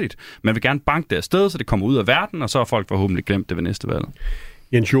gå hurtigt. Man vil gerne banke det afsted, så det kommer ud af verden, og så har folk forhåbentlig glemt det ved næste valg.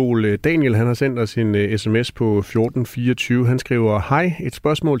 Jens Joel, Daniel han har sendt os en sms på 1424. Han skriver, hej, et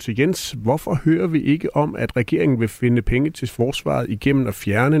spørgsmål til Jens. Hvorfor hører vi ikke om, at regeringen vil finde penge til forsvaret igennem at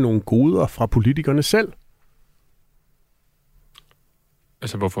fjerne nogle goder fra politikerne selv?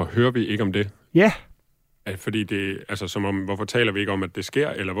 Altså, hvorfor hører vi ikke om det? Ja. Fordi det, altså som om, hvorfor taler vi ikke om, at det sker,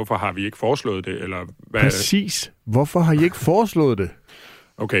 eller hvorfor har vi ikke foreslået det, eller hvad? Præcis. Hvorfor har I ikke foreslået det?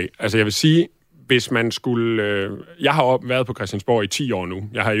 Okay, altså jeg vil sige, hvis man skulle... jeg har været på Christiansborg i 10 år nu.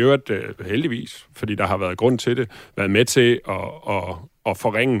 Jeg har i øvrigt heldigvis, fordi der har været grund til det, været med til at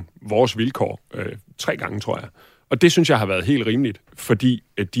forringe vores vilkår 3 gange, tror jeg. Og det synes jeg har været helt rimeligt, fordi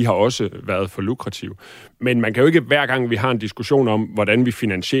de har også været for lukrative. Men man kan jo ikke hver gang, vi har en diskussion om, hvordan vi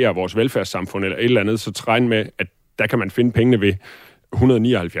finansierer vores velfærdssamfund eller et eller andet, så regne med, at der kan man finde pengene ved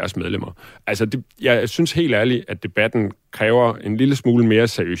 179 medlemmer. Altså, jeg synes helt ærligt, at debatten kræver en lille smule mere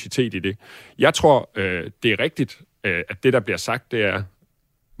seriøsitet i det. Jeg tror, det er rigtigt, at det, der bliver sagt, det er,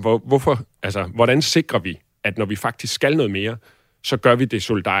 hvordan sikrer vi, at når vi faktisk skal noget mere, så gør vi det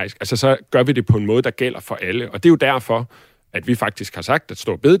solidarisk. Altså, så gør vi det på en måde, der gælder for alle. Og det er jo derfor, at vi faktisk har sagt, at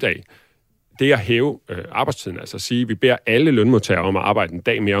store bededag, det at hæve arbejdstiden, altså at sige, at vi beder alle lønmodtagere om at arbejde en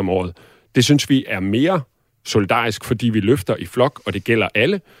dag mere om året, det synes vi er mere solidarisk, fordi vi løfter i flok, og det gælder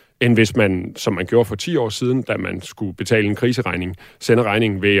alle, end hvis man, som man gjorde for 10 år siden, da man skulle betale en kriseregning, sende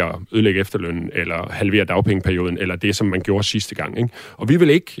regningen ved at ødelægge efterlønnen, eller halvere dagpengeperioden, eller det, som man gjorde sidste gang. Ikke? Og vi vil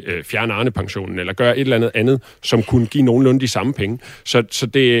ikke fjerne Arne-pensionen, eller gøre et eller andet, som kunne give nogenlunde de samme penge. Så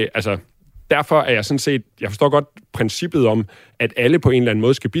det, altså, derfor er jeg sådan set, jeg forstår godt princippet om, at alle på en eller anden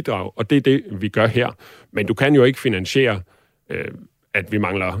måde skal bidrage, og det er det, vi gør her. Men du kan jo ikke finansiere at vi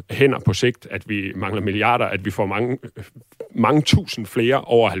mangler hænder på sigt, at vi mangler milliarder, at vi får mange tusind flere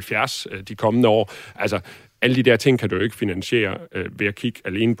over 70 de kommende år. Altså, alle de der ting kan du jo ikke finansiere ved at kigge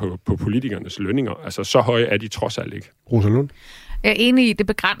alene på politikernes lønninger. Altså, så høje er de trods alt ikke. Rosalund? Jeg er enig i, det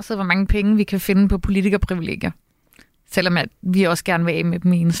begrænsede, hvor mange penge vi kan finde på politikerprivilegier. Selvom at vi også gerne vil af med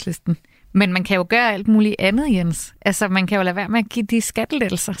dem i Enhedslisten. Men man kan jo gøre alt muligt andet, Jens. Altså, man kan jo lade være med at give de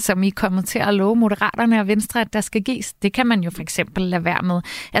skattelettelser, som I er kommet til at love Moderaterne og Venstre, at der skal gives. Det kan man jo for eksempel lade være med.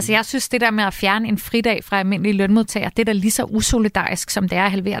 Altså, jeg synes, det der med at fjerne en fridag fra almindelige lønmodtagere, det er da lige så usolidarisk, som det er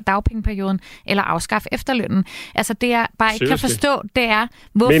at halvere dagpengeperioden eller afskaffe efterlønnen. Altså, det jeg bare ikke kan forstå, det er,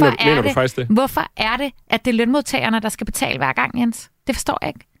 hvorfor er det, at det er lønmodtagerne, der skal betale hver gang, Jens? Det forstår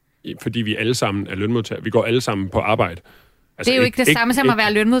jeg ikke. Fordi vi alle sammen er lønmodtagere. Vi går alle sammen på arbejde. Altså, det er jo ikke det samme som at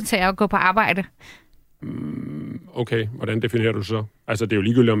være lønmodtager og gå på arbejde. Okay, hvordan definerer du så? Altså, det er jo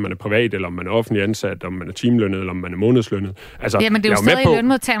ligegyldigt, om man er privat, eller om man er offentlig ansat, om man er timelønnet, eller om man er månedslønnet. Altså, jamen, det er jo stadig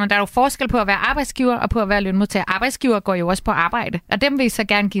lønmodtager, men der er jo forskel på at være arbejdsgiver og på at være lønmodtager. Arbejdsgiver går jo også på arbejde, og dem vil I så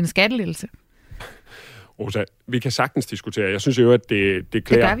gerne give en skattelettelse. Rosa, vi kan sagtens diskutere. Jeg synes jo, at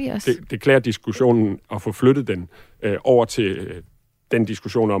det klæder diskussionen at få flyttet den over til den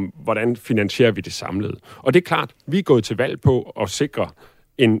diskussion om, hvordan finansierer vi det samlede. Og det er klart, vi er gået til valg på at sikre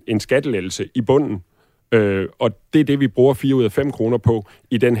en skattelettelse i bunden, og det er det, vi bruger 4 ud af 5 kroner på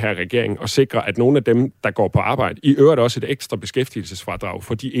i den her regering, og sikre, at nogle af dem, der går på arbejde, i øvrigt også et ekstra beskæftigelsesfradrag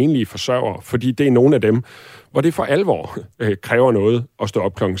for de enlige forsørgere, fordi det er nogle af dem, hvor det for alvor kræver noget at stå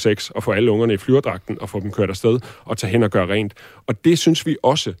op klokken 6 og få alle ungerne i flyverdragten og få dem kørt afsted og tage hen og gøre rent. Og det synes vi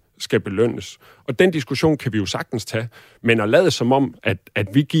også skal belønnes. Og den diskussion kan vi jo sagtens tage, men at lade som om, at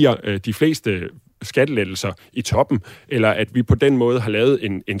vi giver de fleste skattelettelser i toppen, eller at vi på den måde har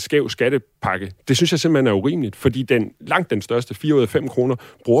lavet en skæv skattepakke, det synes jeg simpelthen er urimeligt, fordi langt den største 4 ud af 5 kroner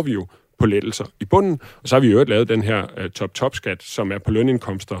bruger vi jo på lettelser i bunden, og så har vi jo lavet den her top-top-skat, som er på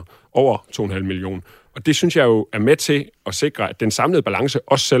lønindkomster over 2,5 millioner. Og det synes jeg jo er med til at sikre, at den samlede balance,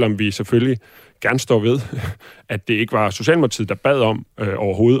 også selvom vi selvfølgelig gerne står ved, at det ikke var Socialdemokratiet, der bad om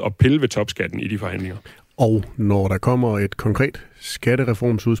overhovedet at pille ved topskatten i de forhandlinger. Og når der kommer et konkret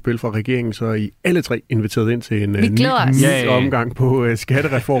skattereformsudspil fra regeringen, så er I alle tre inviteret ind til en ny omgang på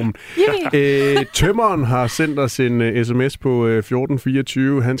skattereformen. Tømmeren har sendt os en sms på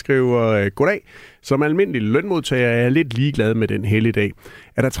 1424. Han skriver, goddag. Som almindelig lønmodtager er jeg lidt ligeglad med den helligdag.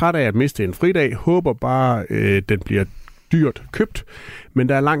 Er der træt af at miste en fridag? Håber bare, den bliver dyrt købt, men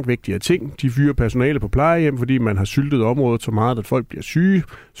der er langt vigtigere ting. De fyrer personale på plejehjem, fordi man har syltet området så meget, at folk bliver syge,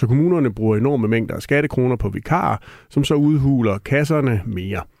 så kommunerne bruger enorme mængder af skattekroner på vikarer, som så udhuler kasserne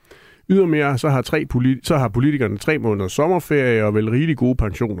mere. Ydermere så har politikerne 3 måneders sommerferie og vel rigtig gode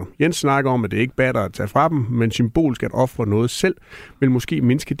pensioner. Jens snakker om, at det ikke batter at tage fra dem, men symbolsk at ofre noget selv, vil måske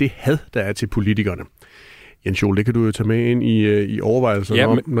mindske det had, der er til politikerne. Jens Joel, det kan du jo tage med ind i overvejelserne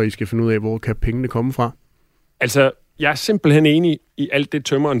om, når I skal finde ud af, hvor kan pengene komme fra. Altså, jeg er simpelthen enig i alt det,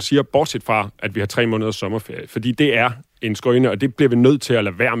 tømmeren siger, bortset fra, at vi har 3 måneders sommerferie. Fordi det er en skrøne, og det bliver vi nødt til at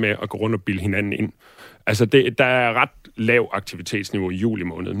lade være med at gå rundt og bilde hinanden ind. Altså, der er ret lav aktivitetsniveau i juli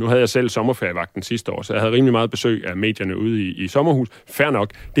måned. Nu havde jeg selv sommerferievagten sidste år, så jeg havde rimelig meget besøg af medierne ude i sommerhus. Fair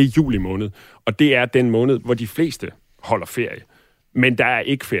nok, det er juli måned, og det er den måned, hvor de fleste holder ferie. Men der er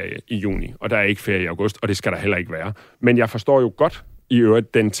ikke ferie i juni, og der er ikke ferie i august, og det skal der heller ikke være. Men jeg forstår jo godt i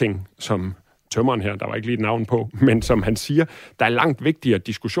øvrigt den ting, som tømmeren her, der var ikke lige et navn på, men som han siger, der er langt vigtigere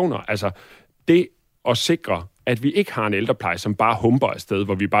diskussioner. Altså, det at sikre, at vi ikke har en ældrepleje, som bare humper afsted,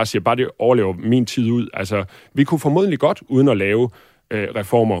 hvor vi bare siger, bare det overlever min tid ud. Altså, vi kunne formodentlig godt, uden at lave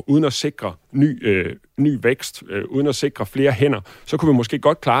reformer, uden at sikre ny vækst, uden at sikre flere hænder, så kunne vi måske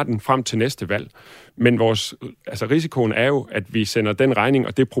godt klare den frem til næste valg. Men risikoen er jo, at vi sender den regning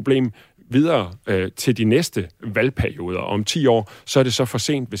og det problem videre til de næste valgperioder. Og om 10 år, så er det så for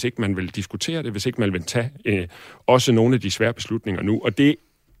sent, hvis ikke man vil diskutere det, hvis ikke man vil tage også nogle af de svære beslutninger nu. Og det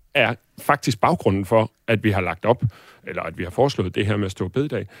er faktisk baggrunden for, at vi har lagt op, eller at vi har foreslået det her med store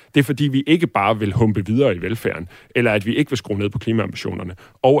bededag. Det er fordi, vi ikke bare vil humpe videre i velfærden, eller at vi ikke vil skrue ned på klimaambitionerne,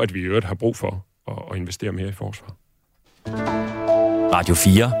 og at vi i øvrigt har brug for at investere mere i forsvar. Radio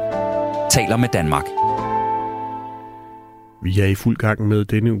 4 taler med Danmark. Vi er i fuld gang med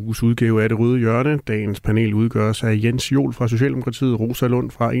denne uges udgave af Det Røde Hjørne. Dagens panel udgøres af Jens Joel fra Socialdemokratiet, Rosa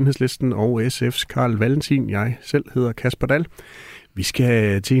Lund fra Enhedslisten og SF's Carl Valentin. Jeg selv hedder Kasper Dahl. Vi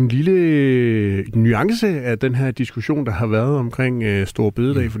skal til en lille nuance af den her diskussion, der har været omkring Store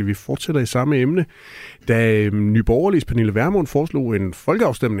Bededag, fordi vi fortsætter i samme emne. Da Nye Borgerliges Pernille Vermund foreslog en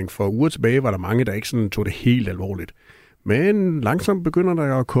folkeafstemning for uger tilbage, var der mange, der ikke sådan tog det helt alvorligt. Men langsomt begynder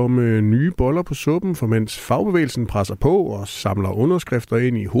der at komme nye boller på suppen, for mens fagbevægelsen presser på og samler underskrifter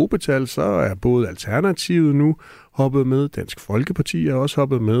ind i hobetal, så er både Alternativet nu hoppet med, Dansk Folkeparti er også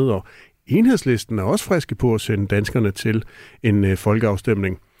hoppet med, og Enhedslisten er også friske på at sende danskerne til en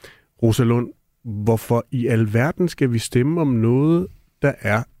folkeafstemning. Rosa Lund, hvorfor i alverden skal vi stemme om noget, der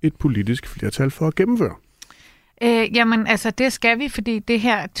er et politisk flertal for at gennemføre? Det skal vi, fordi det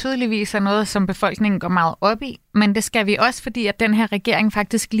her tydeligvis er noget, som befolkningen går meget op i. Men det skal vi også, fordi at den her regering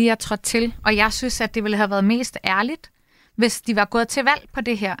faktisk lige er trådt til. Og jeg synes, at det ville have været mest ærligt, hvis de var gået til valg på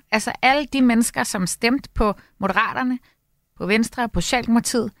det her. Altså alle de mennesker, som stemte på Moderaterne, på Venstre og på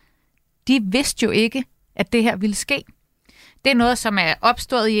Socialdemokratiet, de vidste jo ikke, at det her ville ske. Det er noget, som er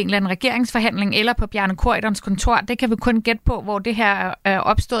opstået i en eller anden regeringsforhandling eller på Bjarne Corydons kontor. Det kan vi kun gætte på, hvor det her er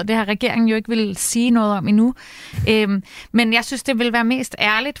opstået. Det har regeringen jo ikke vil sige noget om endnu. Men jeg synes, det vil være mest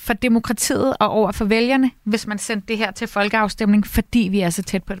ærligt for demokratiet og over for vælgerne, hvis man sendte det her til folkeafstemning, fordi vi er så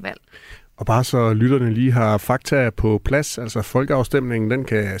tæt på et valg. Og bare så lytterne lige har fakta på plads, altså folkeafstemningen, den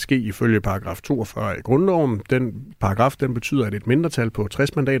kan ske ifølge paragraf 42 i grundloven. Den paragraf, den betyder, at et mindretal på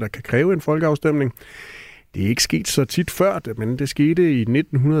 60 mandater kan kræve en folkeafstemning. Det er ikke sket så tit før, men det skete i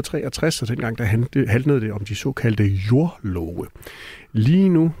 1963, og dengang der handlede det om de såkaldte jordlove. Lige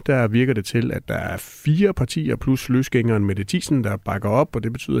nu der virker det til, at der er 4 partier plus løsgængeren Mette Thiesen, der bakker op, og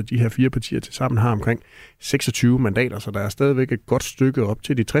det betyder, at de her 4 partier tilsammen har omkring 26 mandater, så der er stadigvæk et godt stykke op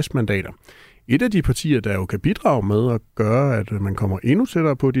til de 60 mandater. Et af de partier, der jo kan bidrage med at gøre, at man kommer endnu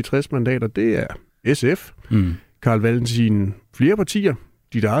tættere på de 60 mandater, det er SF. Carl Valentin, flere partier,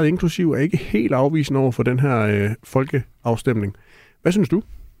 dit eget inklusiv, er ikke helt afvisende over for den her folkeafstemning. Hvad synes du?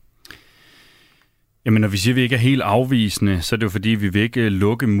 Jamen, når vi siger, at vi ikke er helt afvisende, så er det jo fordi, vi vil ikke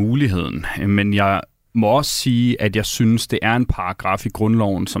lukke muligheden. Men jeg må også sige, at jeg synes, det er en paragraf i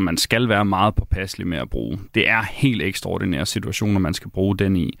grundloven, som man skal være meget påpasselig med at bruge. Det er helt ekstraordinære situationer, man skal bruge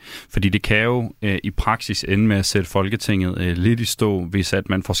den i. Fordi det kan jo i praksis ende med at sætte Folketinget lidt i stå, hvis at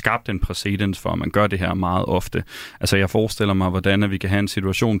man får skabt en præcedens for, at man gør det her meget ofte. Altså jeg forestiller mig, hvordan at vi kan have en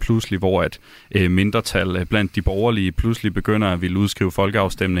situation pludselig, hvor at mindretal blandt de borgerlige pludselig begynder at ville udskrive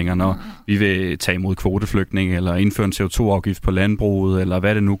folkeafstemninger, når vi vil tage imod kvoteflygtninge, eller indføre en CO2-afgift på landbruget, eller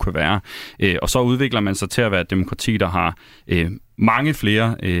hvad det nu kan være. Og så udvikler udvikler man sig til at være et demokrati, der har mange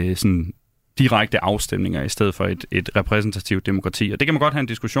flere sådan direkte afstemninger i stedet for et repræsentativt demokrati. Og det kan man godt have en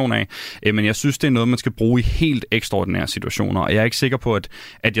diskussion af, men jeg synes, det er noget, man skal bruge i helt ekstraordinære situationer, og jeg er ikke sikker på,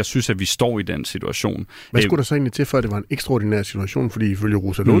 at jeg synes, at vi står i den situation. Hvad skulle der så egentlig til, for at det var en ekstraordinær situation? Fordi ifølge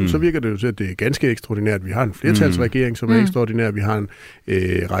Rosa Lund, så virker det jo til, at det er ganske ekstraordinært. Vi har en flertalsregering, som er ekstraordinær. Vi har en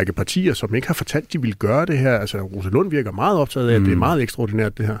række partier, som ikke har fortalt, at de vil gøre det her. Altså, Rosa Lund virker meget optaget af, at det er meget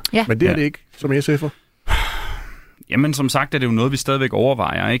ekstraordinært, det her. Ja. Men det er det ikke, som SF'er. Jamen, som sagt er det jo noget, vi stadigvæk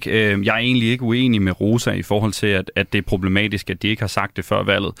overvejer, ikke? Jeg er egentlig ikke uenig med Rosa i forhold til, at det er problematisk, at de ikke har sagt det før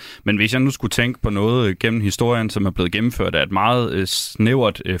valget. Men hvis jeg nu skulle tænke på noget gennem historien, som er blevet gennemført af et meget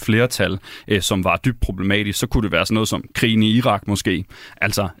snævert flertal, som var dybt problematisk, så kunne det være sådan noget som krigen i Irak måske.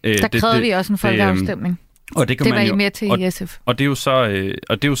 Altså, der krævede vi også en folkeafstemning. Og det var I med til i SF. Og det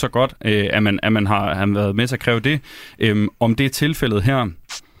er jo så godt, at man har været med til at kræve det. Om det er tilfældet her.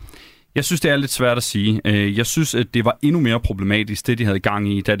 Jeg synes, det er lidt svært at sige. Jeg synes, at det var endnu mere problematisk, det de havde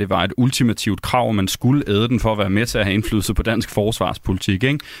gang i, da det var et ultimativt krav, at man skulle æde den for at være med til at have indflydelse på dansk forsvarspolitik.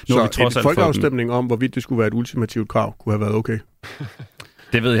 Ikke? Nu så vi en folkeafstemning om, hvorvidt det skulle være et ultimativt krav, kunne have været okay?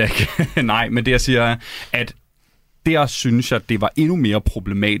 Det ved jeg ikke. Nej, men det jeg siger er, at der synes jeg, det var endnu mere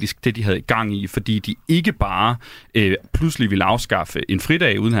problematisk, det de havde i gang i, fordi de ikke bare pludselig ville afskaffe en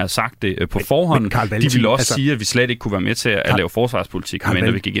fridag, uden at have sagt det på forhånd. De ville også sige, at vi slet ikke kunne være med til at lave forsvarspolitik,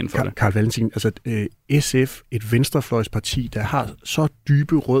 medmindre vi gik ind for det. Carl Valentin, altså SF, et venstrefløjsparti, der har så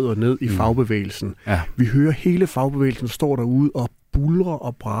dybe rødder ned i fagbevægelsen. Ja. Vi hører hele fagbevægelsen står derude og buldrer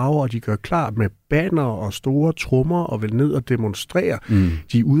og brager, og de gør klar med banner og store trommer og vil ned og demonstrere.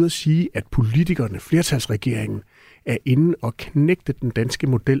 De er ude at sige, at politikerne, flertalsregeringen, er inde og knægte den danske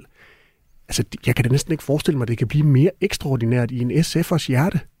model. Altså, jeg kan da næsten ikke forestille mig, at det kan blive mere ekstraordinært i en SF'ers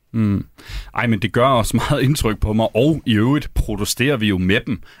hjerte. Ej, men det gør også meget indtryk på mig, og i øvrigt protesterer vi jo med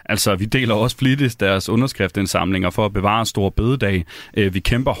dem. Altså, vi deler også flittigt deres underskriftindsamlinger for at bevare store bededag. Vi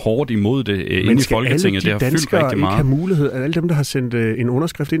kæmper hårdt imod det inde i Folketinget. Det har fyldt rigtig meget. Have mulighed, alle dem, der har sendt en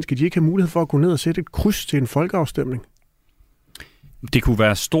underskrift ind, skal de ikke have mulighed for at gå ned og sætte et kryds til en folkeafstemning? Det kunne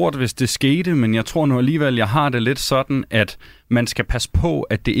være stort, hvis det skete, men jeg tror nu alligevel, jeg har det lidt sådan, at man skal passe på,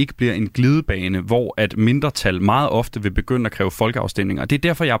 at det ikke bliver en glidebane, hvor at mindretal meget ofte vil begynde at kræve folkeafstemninger. Det er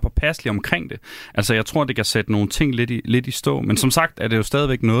derfor, jeg er påpasselig omkring det. Altså, jeg tror, det kan sætte nogle ting lidt i stå. Men som sagt er det jo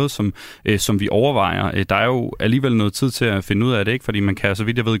stadigvæk noget, som vi overvejer. Der er jo alligevel noget tid til at finde ud af det, ikke? Fordi man kan, så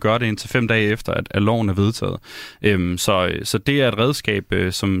vidt jeg ved, gøre det indtil 5 dage efter, at loven er vedtaget. Så det er et redskab,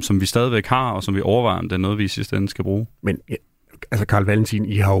 som vi stadigvæk har, og som vi overvejer, om det er noget, vi i sidste ende skal bruge. Men altså, Carl Valentin,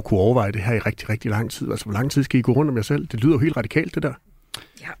 I har jo kunnet overveje det her i rigtig, rigtig lang tid. Altså, hvor lang tid skal I gå rundt om jer selv? Det lyder jo helt radikalt, det der.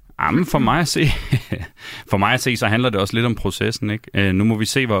 Jamen, for mig at se, så handler det også lidt om processen, ikke? Nu må vi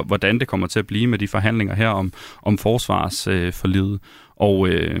se, hvordan det kommer til at blive med de forhandlinger her om forsvarsforliget. Og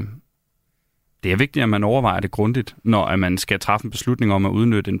det er vigtigt, at man overvejer det grundigt, når man skal træffe en beslutning om at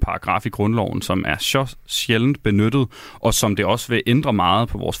udnytte en paragraf i grundloven, som er så sjældent benyttet, og som det også vil ændre meget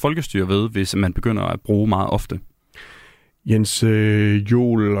på vores folkestyre ved, hvis man begynder at bruge meget ofte. Jens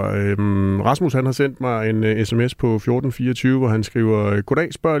Joel, Rasmus han har sendt mig en sms på 1424, hvor han skriver: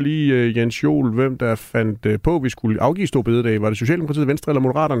 Goddag, spørg lige Jens Joel, hvem der fandt på, at vi skulle afgive store bededag. Var det Socialdemokratiet, Venstre eller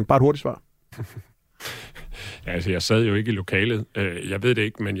Moderaterne? Bare et hurtigt svar. Ja, altså, jeg sad jo ikke i lokalet. Jeg ved det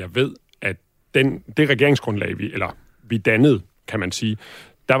ikke, men jeg ved, at det regeringsgrundlag, vi dannede, kan man sige,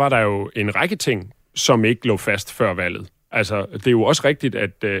 der var der jo en række ting, som ikke lå fast før valget. Altså, det er jo også rigtigt,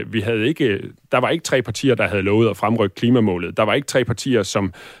 at der var ikke 3 partier, der havde lovet at fremrykke klimamålet. Der var ikke 3 partier,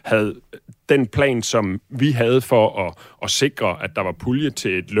 som havde den plan, som vi havde for at sikre, at der var pulje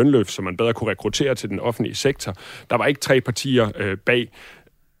til et lønløft, så man bedre kunne rekruttere til den offentlige sektor. Der var ikke 3 partier bag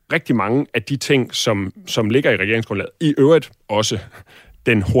rigtig mange af de ting, som ligger i regeringsgrundlaget. I øvrigt også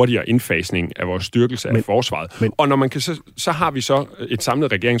den hurtigere indfasning af vores styrkelse af forsvaret. Og når man kan, så har vi så et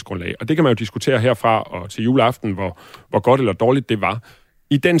samlet regeringsgrundlag, og det kan man jo diskutere herfra og til juleaften, hvor godt eller dårligt det var.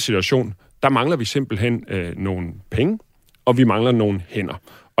 I den situation, der mangler vi simpelthen nogle penge, og vi mangler nogle hænder.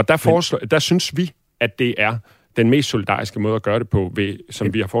 Og der synes vi, at det er den mest solidariske måde at gøre det på,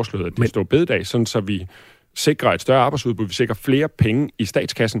 som vi har foreslået, at det står bededag, sådan så vi sikrer et større arbejdsudbud, vi sikrer flere penge i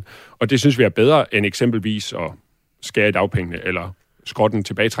statskassen, og det synes vi er bedre end eksempelvis at skære i dagpengene, eller skrotte en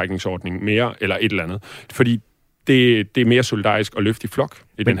tilbagetrækningsordning mere, eller et eller andet. Fordi det er mere solidarisk at løfte i flok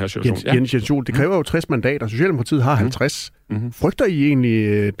i den her situation. Jens Joel, det kræver jo 60 mandater. Socialdemokratiet har 50. Frygter I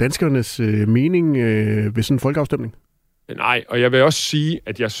egentlig danskernes mening ved sådan en folkeafstemning? Nej, og jeg vil også sige,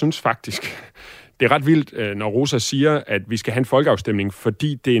 at jeg synes faktisk, det er ret vildt, når Rosa siger, at vi skal have en folkeafstemning,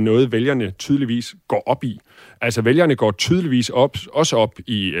 fordi det er noget, vælgerne tydeligvis går op i. Altså, vælgerne går tydeligvis også op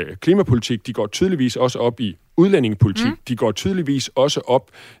i klimapolitik, de går tydeligvis også op i udlændingepolitik, de går tydeligvis også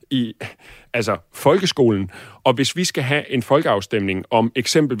op i folkeskolen. Og hvis vi skal have en folkeafstemning om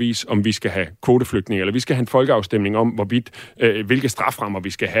eksempelvis, om vi skal have kvoteflygtninge, eller vi skal have en folkeafstemning om, hvilke straframmer vi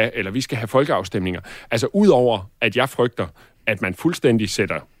skal have, eller vi skal have folkeafstemninger. Altså, udover at jeg frygter, at man fuldstændig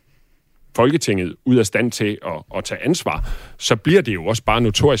sætter Folketinget ud af stand til at tage ansvar, så bliver det jo også bare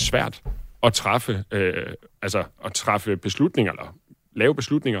notorisk svært at træffe beslutninger, eller lave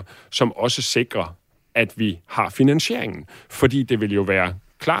beslutninger, som også sikrer, at vi har finansieringen. Fordi det vil jo være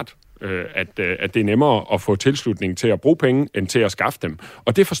klart, at det er nemmere at få tilslutning til at bruge penge, end til at skaffe dem.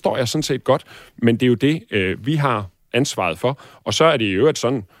 Og det forstår jeg sådan set godt, men det er jo det, vi har ansvaret for. Og så er det i øvrigt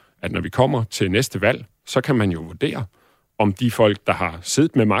sådan, at når vi kommer til næste valg, så kan man jo vurdere, om de folk, der har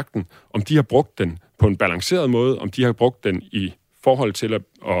siddet med magten, om de har brugt den på en balanceret måde, om de har brugt den i forhold til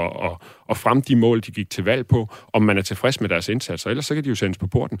at fremme de mål, de gik til valg på, om man er tilfreds med deres indsatser. Ellers så kan de jo sendes på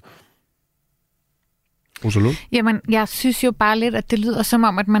porten. Jamen, jeg synes jo bare lidt, at det lyder som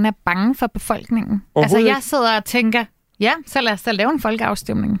om, at man er bange for befolkningen. Altså, jeg sidder og tænker, ja, så lad os da lave en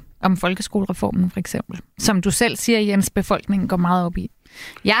folkeafstemning om folkeskolereformen, for eksempel. Som du selv siger, Jens, befolkningen går meget op i.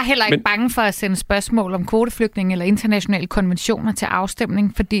 Jeg er heller ikke bange for at sende spørgsmål om kvoteflygtninge eller internationale konventioner til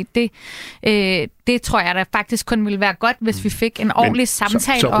afstemning, fordi det tror jeg da faktisk kun ville være godt, hvis vi fik en ordentlig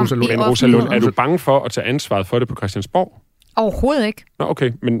samtale om i offentligheden. Er du bange for at tage ansvaret for det på Christiansborg? Overhovedet ikke. Nå,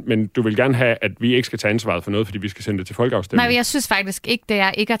 okay, men du vil gerne have, at vi ikke skal tage ansvaret for noget, fordi vi skal sende det til folkeafstemning? Nej, jeg synes faktisk ikke, det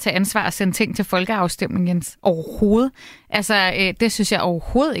er ikke at tage ansvar at sende ting til folkeafstemning, Jens. Overhovedet. Altså, det synes jeg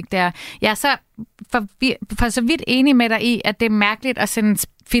overhovedet ikke, det er. Jeg er så for så vidt enig med dig i, at det er mærkeligt at sende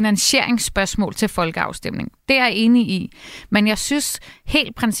finansieringsspørgsmål til folkeafstemning. Det er jeg enig i. Men jeg synes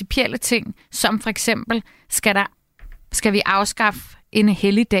helt principielle ting, som for eksempel, skal vi afskaffe en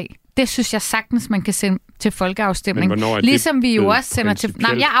helligdag? Det synes jeg sagtens, man kan sende til folkeafstemning. Ligesom vi jo også sender til...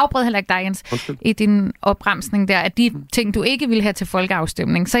 Nej, jeg afbrød heller ikke dig, Jens, i din opremsning der, at de ting, du ikke vil have til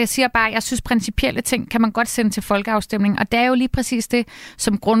folkeafstemning. Så jeg siger bare, at jeg synes, principielle ting kan man godt sende til folkeafstemning, og det er jo lige præcis det,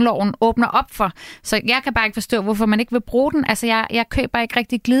 som grundloven åbner op for. Så jeg kan bare ikke forstå, hvorfor man ikke vil bruge den. Altså, jeg køber ikke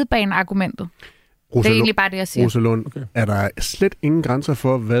rigtig glidebaneargumentet. Det er egentlig bare det, jeg siger. Rosalund, er der slet ingen grænser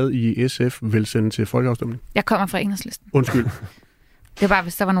for, hvad I SF vil sende til folkeafstemning? Jeg kommer fra Enhedslisten. Undskyld. Det var,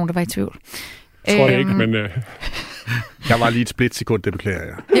 hvis der var nogen, der var i tvivl. Jeg tror det ikke, men... Jeg var lige et splitssekund, det beklager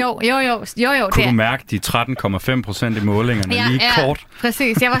jeg. Jo. Kunne du mærke de 13,5% i målingerne lige kort?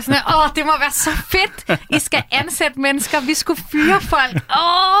 Præcis. Jeg var sådan, det må være så fedt. I skal ansætte mennesker. Vi skulle fyre folk.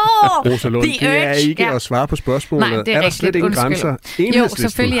 Rosalund, det er ikke at svare på spørgsmålet. Nej, det er der slet ingen grænser? Jo,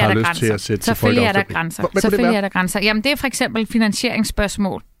 selvfølgelig er der grænser. Selvfølgelig er der grænser. Jamen, det er for eksempel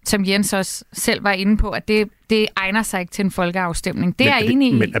finansieringsspørgsmål, som Jens også selv var inde på, at det egner sig ikke til en folkeafstemning. Det er jeg enig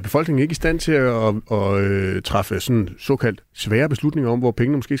i. Men er befolkningen ikke i stand til at træffe sådan såkaldt svære beslutninger om, hvor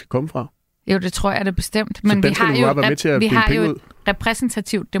pengene måske skal komme fra? Jo, det tror jeg det bestemt. Men vi har jo et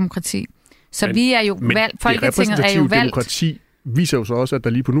repræsentativt demokrati. Så vi er jo valgt. Folketinget er jo valgt. Demokrati viser jo så også, at der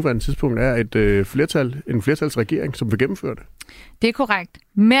lige på nuværende tidspunkt er en flertalsregering, som vil gennemføre det. Det er korrekt.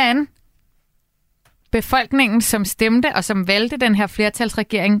 Men befolkningen, som stemte og som valgte den her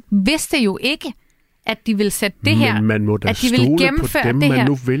flertalsregering, vidste jo ikke, at de ville sætte det her. Men man må da stole på dem, man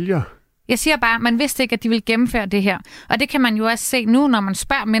nu vælger. Jeg siger bare, man vidste ikke, at de ville gennemføre det her. Og det kan man jo også se nu, når man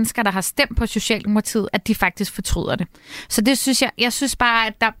spørger mennesker, der har stemt på Socialdemokratiet, at de faktisk fortryder det. Så det synes jeg synes bare,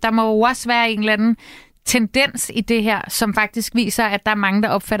 at der må jo også være en eller anden tendens i det her, som faktisk viser, at der er mange, der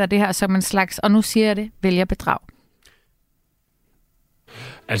opfatter det her som en slags, og nu siger jeg det, vælgerbedrag.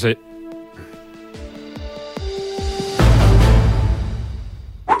 Altså...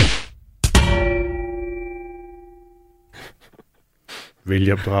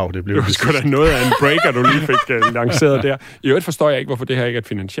 Vælgerbedrag, det blev det. Det var sgu da noget af en breaker, du lige fik lanceret der. I øvrigt forstår jeg ikke, hvorfor det her ikke er et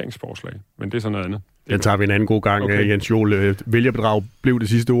finansieringsforslag, men det er sådan noget andet. Den tager vi en anden god gang, okay. Jens Joel. Vælgerbedrag blev det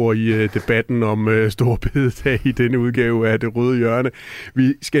sidste ord i debatten om store bededag i denne udgave af Det Røde Hjørne.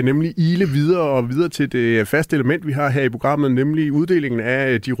 Vi skal nemlig ile videre til det faste element, vi har her i programmet, nemlig uddelingen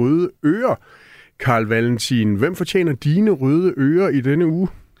af de røde ører. Carl Valentin, hvem fortjener dine røde ører i denne uge?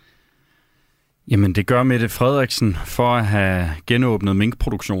 Jamen, det gør Mette Frederiksen for at have genåbnet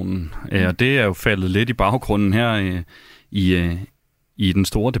minkproduktionen. Og det er jo faldet lidt i baggrunden her i i den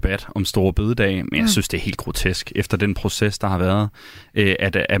store debat om store bededag, men jeg synes, det er helt grotesk, efter den proces, der har været,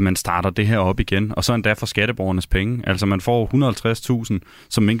 at man starter det her op igen, og så endda for skatteborgernes penge. Altså man får 150.000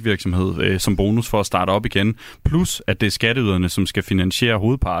 som minkvirksomhed som bonus for at starte op igen, plus at det er skatteyderne, som skal finansiere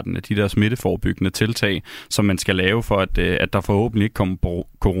hovedparten af de der smitteforebyggende tiltag, som man skal lave for, at der forhåbentlig ikke kommer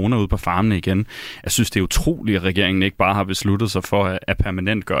corona ud på farmene igen. Jeg synes, det er utroligt, at regeringen ikke bare har besluttet sig for at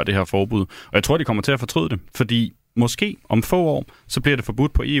permanent gøre det her forbud. Og jeg tror, de kommer til at fortryde det, fordi måske om få år, så bliver det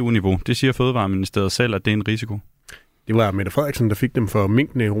forbudt på EU-niveau. Det siger Fødevareministeriet selv, at det er en risiko. Det var Mette Frederiksen, der fik dem for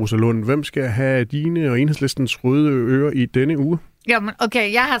minkene i Rosalund. Hvem skal have dine og Enhedslistens røde ører i denne uge? Jamen,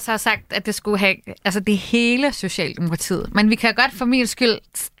 okay, jeg har så sagt, at det skulle have det hele Socialdemokratiet. Men vi kan godt for min skyld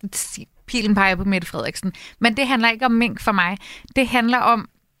pilen peger på Mette Frederiksen. Men det handler ikke om mink for mig. Det handler om,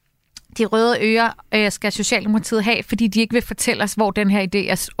 de røde ører skal Socialdemokratiet have, fordi de ikke vil fortælle os, hvor den her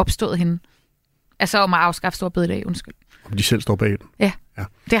idé er opstået henne. Altså om at afskaffe store bededag, undskyld. Om de selv står bag den? Ja,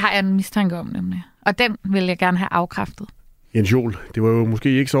 det har jeg en mistanke om nemlig. Og den vil jeg gerne have afkræftet. Jens Joel, det var jo måske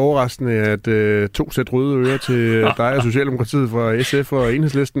ikke så overraskende, at 2 sæt røde ører til dig og Socialdemokratiet fra SF og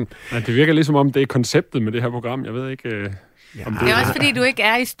Enhedslisten. Ja, det virker ligesom om, det er konceptet med det her program. Jeg ved ikke, om det er også fordi, du ikke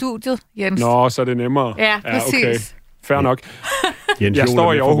er i studiet, Jens. Nå, så er det nemmere. Ja, præcis. Okay. Fair nok. Jeg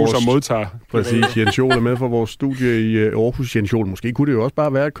står i Aarhus og modtager. Præcis, Jens Joel er med for vores studie i Aarhus. Jens Joel, måske kunne det jo også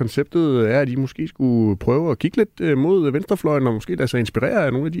bare være, at konceptet er, at I måske skulle prøve at kigge lidt mod venstrefløjen, og måske lade sig inspirere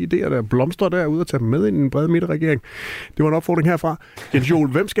af nogle af de idéer, der blomstrer derude, og tage dem med ind i en bred midterregering. Det var en opfordring herfra. Jens Joel,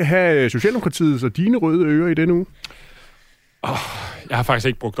 hvem skal have Socialdemokratiets og dine røde ører i denne uge? Jeg har faktisk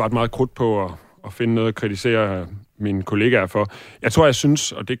ikke brugt ret meget krudt på at finde noget at kritisere mine kollegaer for. Jeg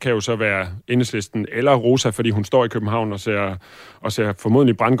synes, og det kan jo så være Enhedslisten eller Rosa, fordi hun står i København og ser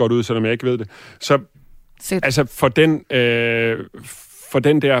formodentlig brandgodt ud, selvom jeg ikke ved det. Så altså for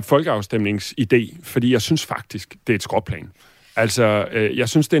den der folkeafstemningsidé, fordi jeg synes faktisk, det er et skråplan. Altså, jeg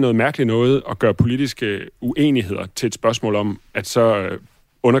synes, det er noget mærkeligt noget at gøre politiske uenigheder til et spørgsmål om, at så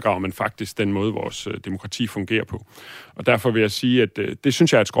undergraver man faktisk den måde, vores demokrati fungerer på. Og derfor vil jeg sige, at det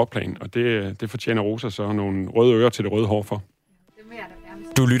synes jeg er et skråplan, og det fortjener Rosa så nogle røde ører til det røde hår for.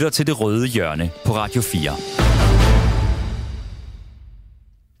 Du lytter til Det Røde Hjørne på Radio 4.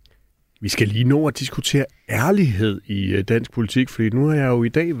 Vi skal lige nå at diskutere ærlighed i dansk politik, fordi nu har jeg jo i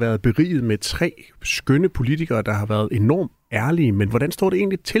dag været beriget med 3 skønne politikere, der har været enormt ærlige. Men hvordan står det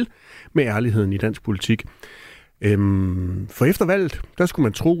egentlig til med ærligheden i dansk politik? For efter valget, der skulle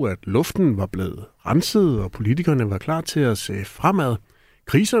man tro, at luften var blevet renset, og politikerne var klar til at se fremad.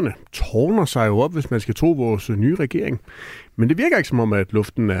 Kriserne tårner sig jo op, hvis man skal tro vores nye regering. Men det virker ikke som om, at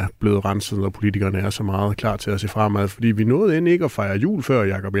luften er blevet renset, og politikerne er så meget klar til at se fremad, fordi vi nåede end ikke at fejre jul, før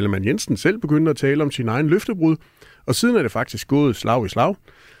Jakob Ellemann-Jensen selv begyndte at tale om sin egen løftebrud, og siden er det faktisk gået slag i slag.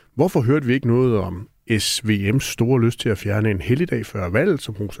 Hvorfor hørte vi ikke noget om SVM's store lyst til at fjerne en helligdag før valget,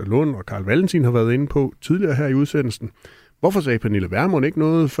 som Rosa Lund og Carl Valentin har været inde på tidligere her i udsendelsen? Hvorfor sagde Pernille Vermund ikke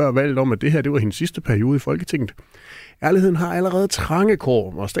noget før valget om, at det her det var hendes sidste periode i Folketinget? Ærligheden har allerede trange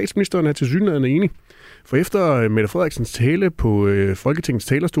kår, og statsministeren er tilsyneladende enig. For efter Mette Frederiksens tale på Folketingets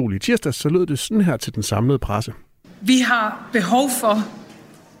talerstol i tirsdag, så lød det sådan her til den samlede presse. Vi har behov for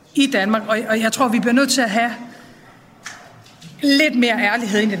i Danmark, og jeg tror, vi bliver nødt til at have lidt mere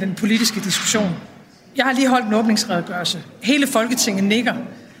ærlighed ind i den politiske diskussion. Jeg har lige holdt en åbningsredegørelse. Hele Folketinget nikker,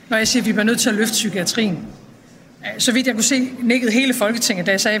 når jeg siger, at vi bliver nødt til at løfte psykiatrien. Så vidt jeg kunne se, nikkede hele Folketinget,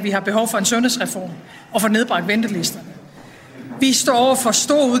 da jeg sagde, at vi har behov for en sundhedsreform og for nedbragt ventelisterne. Vi står over for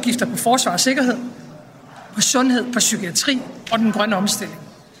store udgifter på forsvar og sikkerhed, på sundhed, på psykiatri og den grønne omstilling.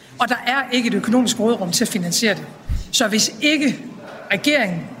 Og der er ikke et økonomisk råderum til at finansiere det. Så hvis ikke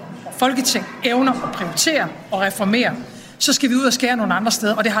regeringen og Folketing evner at prioritere og reformere, så skal vi ud og skære nogle andre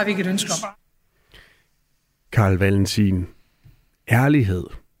steder, og det har vi ikke et ønske om. Carl Valentin, ærlighed.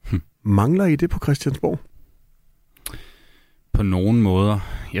 Mangler I det på Christiansborg? På nogen måder.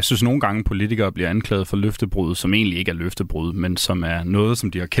 Jeg synes nogle gange politikere bliver anklaget for løftebrud, som egentlig ikke er løftebrud, men som er noget,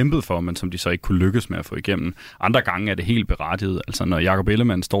 som de har kæmpet for, men som de så ikke kunne lykkes med at få igennem. Andre gange er det helt berettiget. Altså når Jakob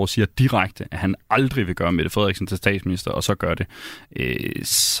Ellemann står og siger direkte, at han aldrig vil gøre Mette Frederiksen til statsminister, og så gør det,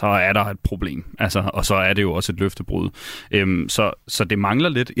 så er der et problem. Altså, og så er det jo også et løftebrud. Så det mangler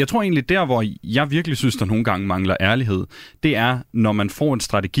lidt. Jeg tror egentlig der, hvor jeg virkelig synes, der nogle gange mangler ærlighed, det er, når man får en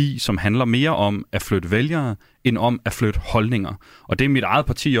strategi, som handler mere om at flytte vælgere, end om at flytte holdninger. Og det er mit eget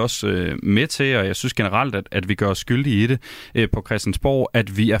parti også med til, og jeg synes generelt, at vi gør os skyldige i det på Christiansborg,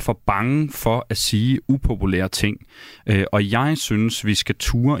 at vi er for bange for at sige upopulære ting. Og jeg synes, vi skal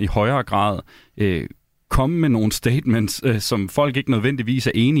ture i højere grad komme med nogle statements, som folk ikke nødvendigvis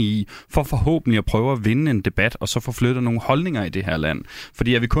er enige i, for forhåbentlig at prøve at vinde en debat, og så få flyttet nogle holdninger i det her land.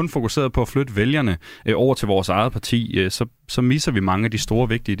 Fordi er vi kun fokuseret på at flytte vælgerne over til vores eget parti, så misser vi mange af de store,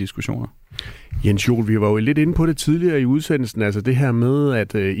 vigtige diskussioner. Jens Joel, vi var jo lidt inde på det tidligere i udsendelsen, altså det her med,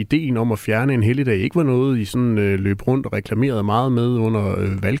 at ideen om at fjerne en helligdag ikke var noget, I sådan løb rundt og reklamerede meget med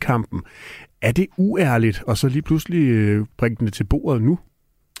under valgkampen. Er det uærligt, og så lige pludselig bringe det til bordet nu?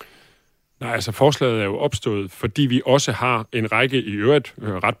 Nej, altså forslaget er jo opstået, fordi vi også har en række i øvrigt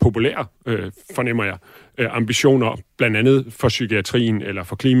ret populære, fornemmer jeg, ambitioner, blandt andet for psykiatrien, eller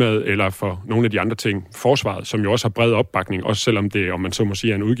for klimaet, eller for nogle af de andre ting, forsvaret, som jo også har bred opbakning, også selvom det, om man så må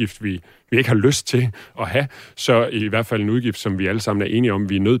sige, er en udgift, vi ikke har lyst til at have, så i hvert fald en udgift, som vi alle sammen er enige om,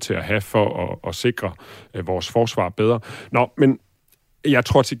 vi er nødt til at have for at sikre vores forsvar bedre. Nå, men jeg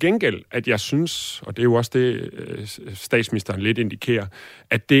tror til gengæld, at jeg synes, og det er jo også det, statsministeren lidt indikerer,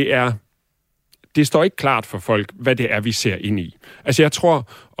 at det står ikke klart for folk, hvad det er, vi ser ind i. Altså jeg tror,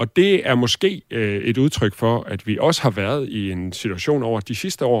 og det er måske et udtryk for, at vi også har været i en situation over de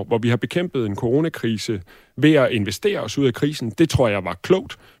sidste år, hvor vi har bekæmpet en coronakrise ved at investere os ud af krisen. Det tror jeg var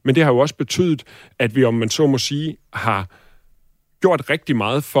klogt, men det har jo også betydet, at vi, om man så må sige, har gjort rigtig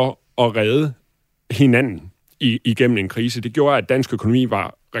meget for at redde hinanden igennem en krise. Det gjorde, at dansk økonomi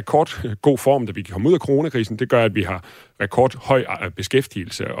var rekordgod form, da vi kom ud af coronakrisen. Det gør, at vi har rekordhøj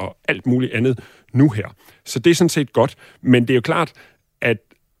beskæftigelse og alt muligt andet nu her. Så det er sådan set godt. Men det er jo klart, at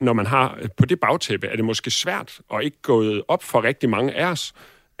når man har på det bagtæppe, er det måske svært og ikke gået op for rigtig mange af os,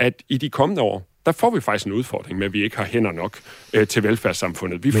 at i de kommende år, der får vi faktisk en udfordring med, at vi ikke har hænder nok til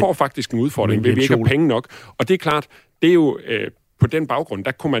velfærdssamfundet. Vi får faktisk en udfordring ved, at vi ikke har penge nok. Og det er klart, det er jo på den baggrund,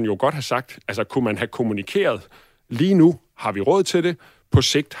 der kunne man jo godt have sagt, altså kunne man have kommunikeret, lige nu har vi råd til det, på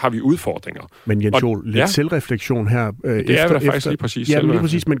sigt har vi udfordringer. Men Jens Joel, lidt selvreflektion her. Det er jo faktisk lige præcis. Ja, lige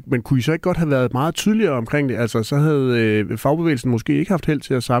præcis, men kunne I så ikke godt have været meget tydeligere omkring det? Altså, så havde fagbevægelsen måske ikke haft held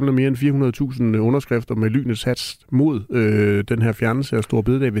til at samle mere end 400.000 underskrifter med lynets hast mod den her fjernelse af store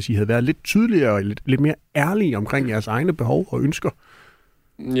bededag, hvis I havde været lidt tydeligere og lidt mere ærlige omkring jeres egne behov og ønsker.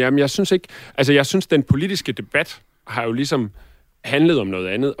 Jamen, jeg synes ikke. Altså, jeg synes, den politiske debat har jo ligesom handlet om noget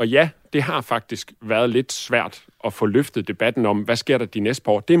andet. Og ja, det har faktisk været lidt svært at få løftet debatten om, hvad sker der de næste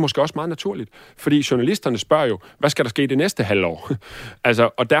par år. Det er måske også meget naturligt, fordi journalisterne spørger jo, hvad skal der ske det næste halvår? Altså,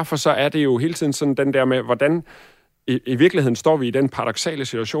 og derfor så er det jo hele tiden sådan den der med, hvordan i virkeligheden står vi i den paradoksale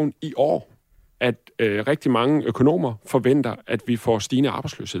situation i år, at rigtig mange økonomer forventer, at vi får stigende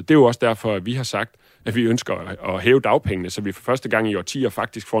arbejdsløshed. Det er jo også derfor, at vi har sagt, at vi ønsker at hæve dagpengene, så vi for første gang i årtier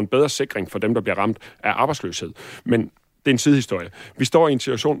faktisk får en bedre sikring for dem, der bliver ramt af arbejdsløshed. Men det er en sidehistorie. Vi står i en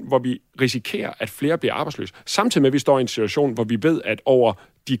situation, hvor vi risikerer, at flere bliver arbejdsløse. Samtidig med, at vi står i en situation, hvor vi ved, at over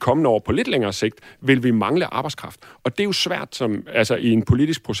de kommende år på lidt længere sigt, vil vi mangle arbejdskraft. Og det er jo svært i en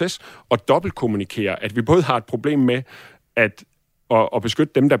politisk proces at dobbeltkommunikere, at vi både har et problem med at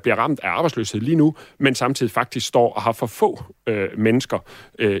beskytte dem, der bliver ramt af arbejdsløshed lige nu, men samtidig faktisk står og har for få mennesker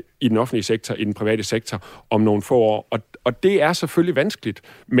i den offentlige sektor, i den private sektor om nogle få år. Og det er selvfølgelig vanskeligt,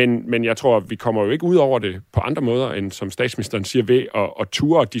 men jeg tror, vi kommer jo ikke ud over det på andre måder, end som statsministeren siger, ved at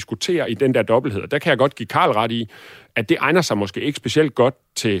ture og diskutere i den der dobbelthed. Der kan jeg godt give Karl ret i, at det egner sig måske ikke specielt godt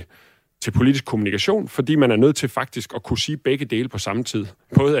til politisk kommunikation, fordi man er nødt til faktisk at kunne sige begge dele på samme tid.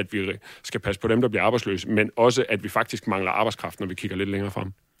 Både at vi skal passe på dem, der bliver arbejdsløse, men også at vi faktisk mangler arbejdskraft, når vi kigger lidt længere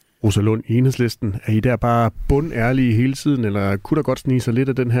frem. Rosa Lund, Enhedslisten, er I der bare bundærlige hele tiden, eller kunne der godt snige sig lidt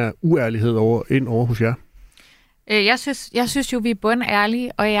af den her uærlighed ind over hos jer? Jeg synes jo, vi er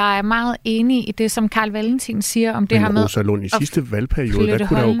bundærlige, og jeg er meget enig i det, som Carl Valentin siger om det her med... Men Rosa Lund, i sidste valgperiode,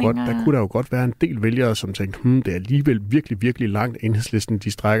 der kunne der jo godt være en del vælgere, som tænkte, det er alligevel virkelig, virkelig langt Enhedslisten,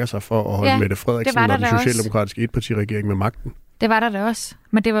 de strækker sig for at holde Mette Frederiksen og den socialdemokratiske etpartiregering med magten. Det var der da også,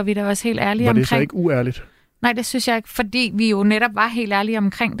 men det var vi da også helt ærlige omkring. Var det så ikke uærligt? Nej, det synes jeg ikke, fordi vi jo netop var helt ærlige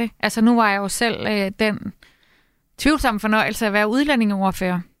omkring det. Altså nu var jeg jo selv den tvivlsomme fornøjelse at være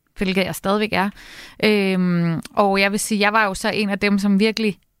udlændingeordfører, hvilket jeg stadigvæk er. Og jeg vil sige, jeg var jo så en af dem, som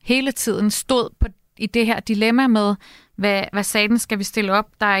virkelig hele tiden stod i det her dilemma med, hvad sagen skal vi stille op?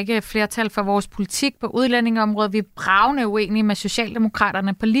 Der er ikke flertal for vores politik på udlændingeområdet. Vi er bravende uenige med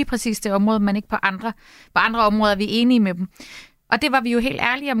Socialdemokraterne på lige præcis det område, men ikke på andre. På andre områder er vi enige med dem. Og det var vi jo helt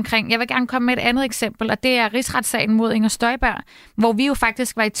ærlige omkring. Jeg vil gerne komme med et andet eksempel, og det er rigsretssagen mod Inger Støjberg, hvor vi jo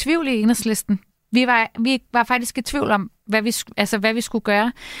faktisk var i tvivl i Enhedslisten. Vi var faktisk i tvivl om, hvad vi skulle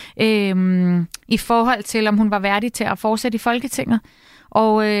gøre i forhold til, om hun var værdig til at fortsætte i Folketinget.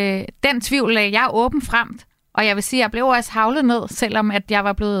 Og den tvivl lagde jeg åben frem. Og jeg vil sige, at jeg blev også havlet ned, selvom at jeg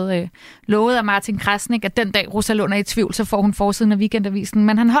var blevet lovet af Martin Krasnik, at den dag Rosa Lund er i tvivl, så får hun forsiden af Weekendavisen.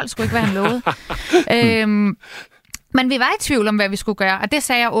 Men han holdt sgu ikke, hvad han lovede. Men vi var i tvivl om, hvad vi skulle gøre, og det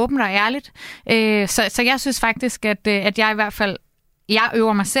sagde jeg åbent og ærligt. Så jeg synes faktisk, at jeg i hvert fald, jeg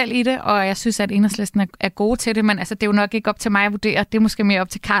øver mig selv i det, og jeg synes, at Enhedslisten er gode til det, men altså, det er jo nok ikke op til mig at vurdere. Det er måske mere op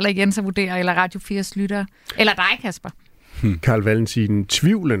til Carl og Jens at vurdere, eller Radio 4's lyttere. Eller dig, Kasper. Carl Valentin,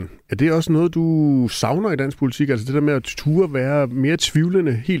 tvivlen, er det også noget, du savner i dansk politik? Altså det der med at ture være mere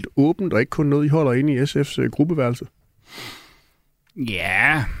tvivlende, helt åbent, og ikke kun noget, I holder inde i SF's gruppeværelse?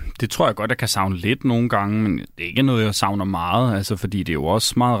 Ja, det tror jeg godt, jeg kan savne lidt nogle gange, men det er ikke noget, jeg savner meget, altså, fordi det er jo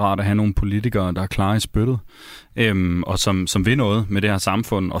også meget rart at have nogle politikere, der er klar i spyttet, og som vil noget med det her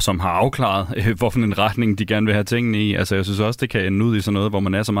samfund, og som har afklaret, hvorfor en retning de gerne vil have tingene i. Altså, jeg synes også, det kan ende ud i sådan noget, hvor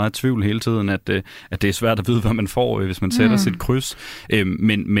man er så meget i tvivl hele tiden, at det er svært at vide, hvad man får, hvis man sætter sit kryds.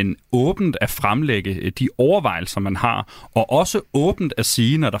 Men åbent at fremlægge de overvejelser, man har, og også åbent at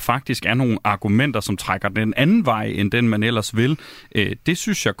sige, når der faktisk er nogle argumenter, som trækker den anden vej, end den man ellers vil, det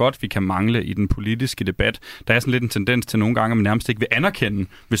synes jeg godt, vi kan mangle i den politiske debat. Der er sådan lidt en tendens til nogle gange, at man nærmest ikke vil anerkende,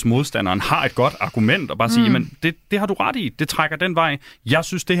 hvis modstanderen har et godt argument, og bare sige, men det har du ret i, det trækker den vej. Jeg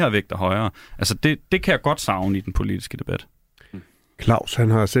synes, det her vægter højere. Altså, det kan jeg godt savne i den politiske debat. Claus,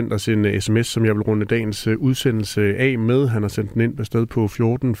 han har sendt os en sms, som jeg vil runde dagens udsendelse af med. Han har sendt den ind på sted på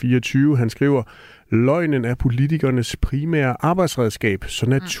 1424. Han skriver, løgnen er politikernes primære arbejdsredskab, så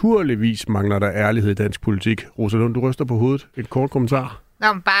naturligvis mangler der ærlighed i dansk politik. Rosalund, du ryster på hovedet. Et kort kommentar. Nå,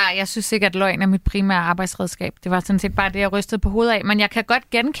 jeg synes ikke, at løgn er mit primære arbejdsredskab. Det var sådan set bare det, jeg rystede på hovedet af. Men jeg kan godt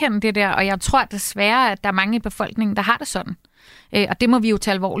genkende det der, og jeg tror desværre, at der er mange i befolkningen, der har det sådan. Og det må vi jo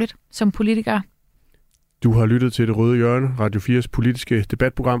tage alvorligt som politikere. Du har lyttet til Det Røde Hjørne, Radio 4's politiske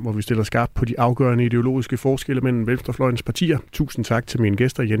debatprogram, hvor vi stiller skarpt på de afgørende ideologiske forskelle mellem venstrefløjens partier. Tusind tak til mine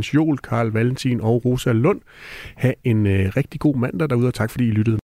gæster Jens Joel, Carl Valentin og Rosa Lund. Ha' en rigtig god mandag derude, og tak fordi I lyttede.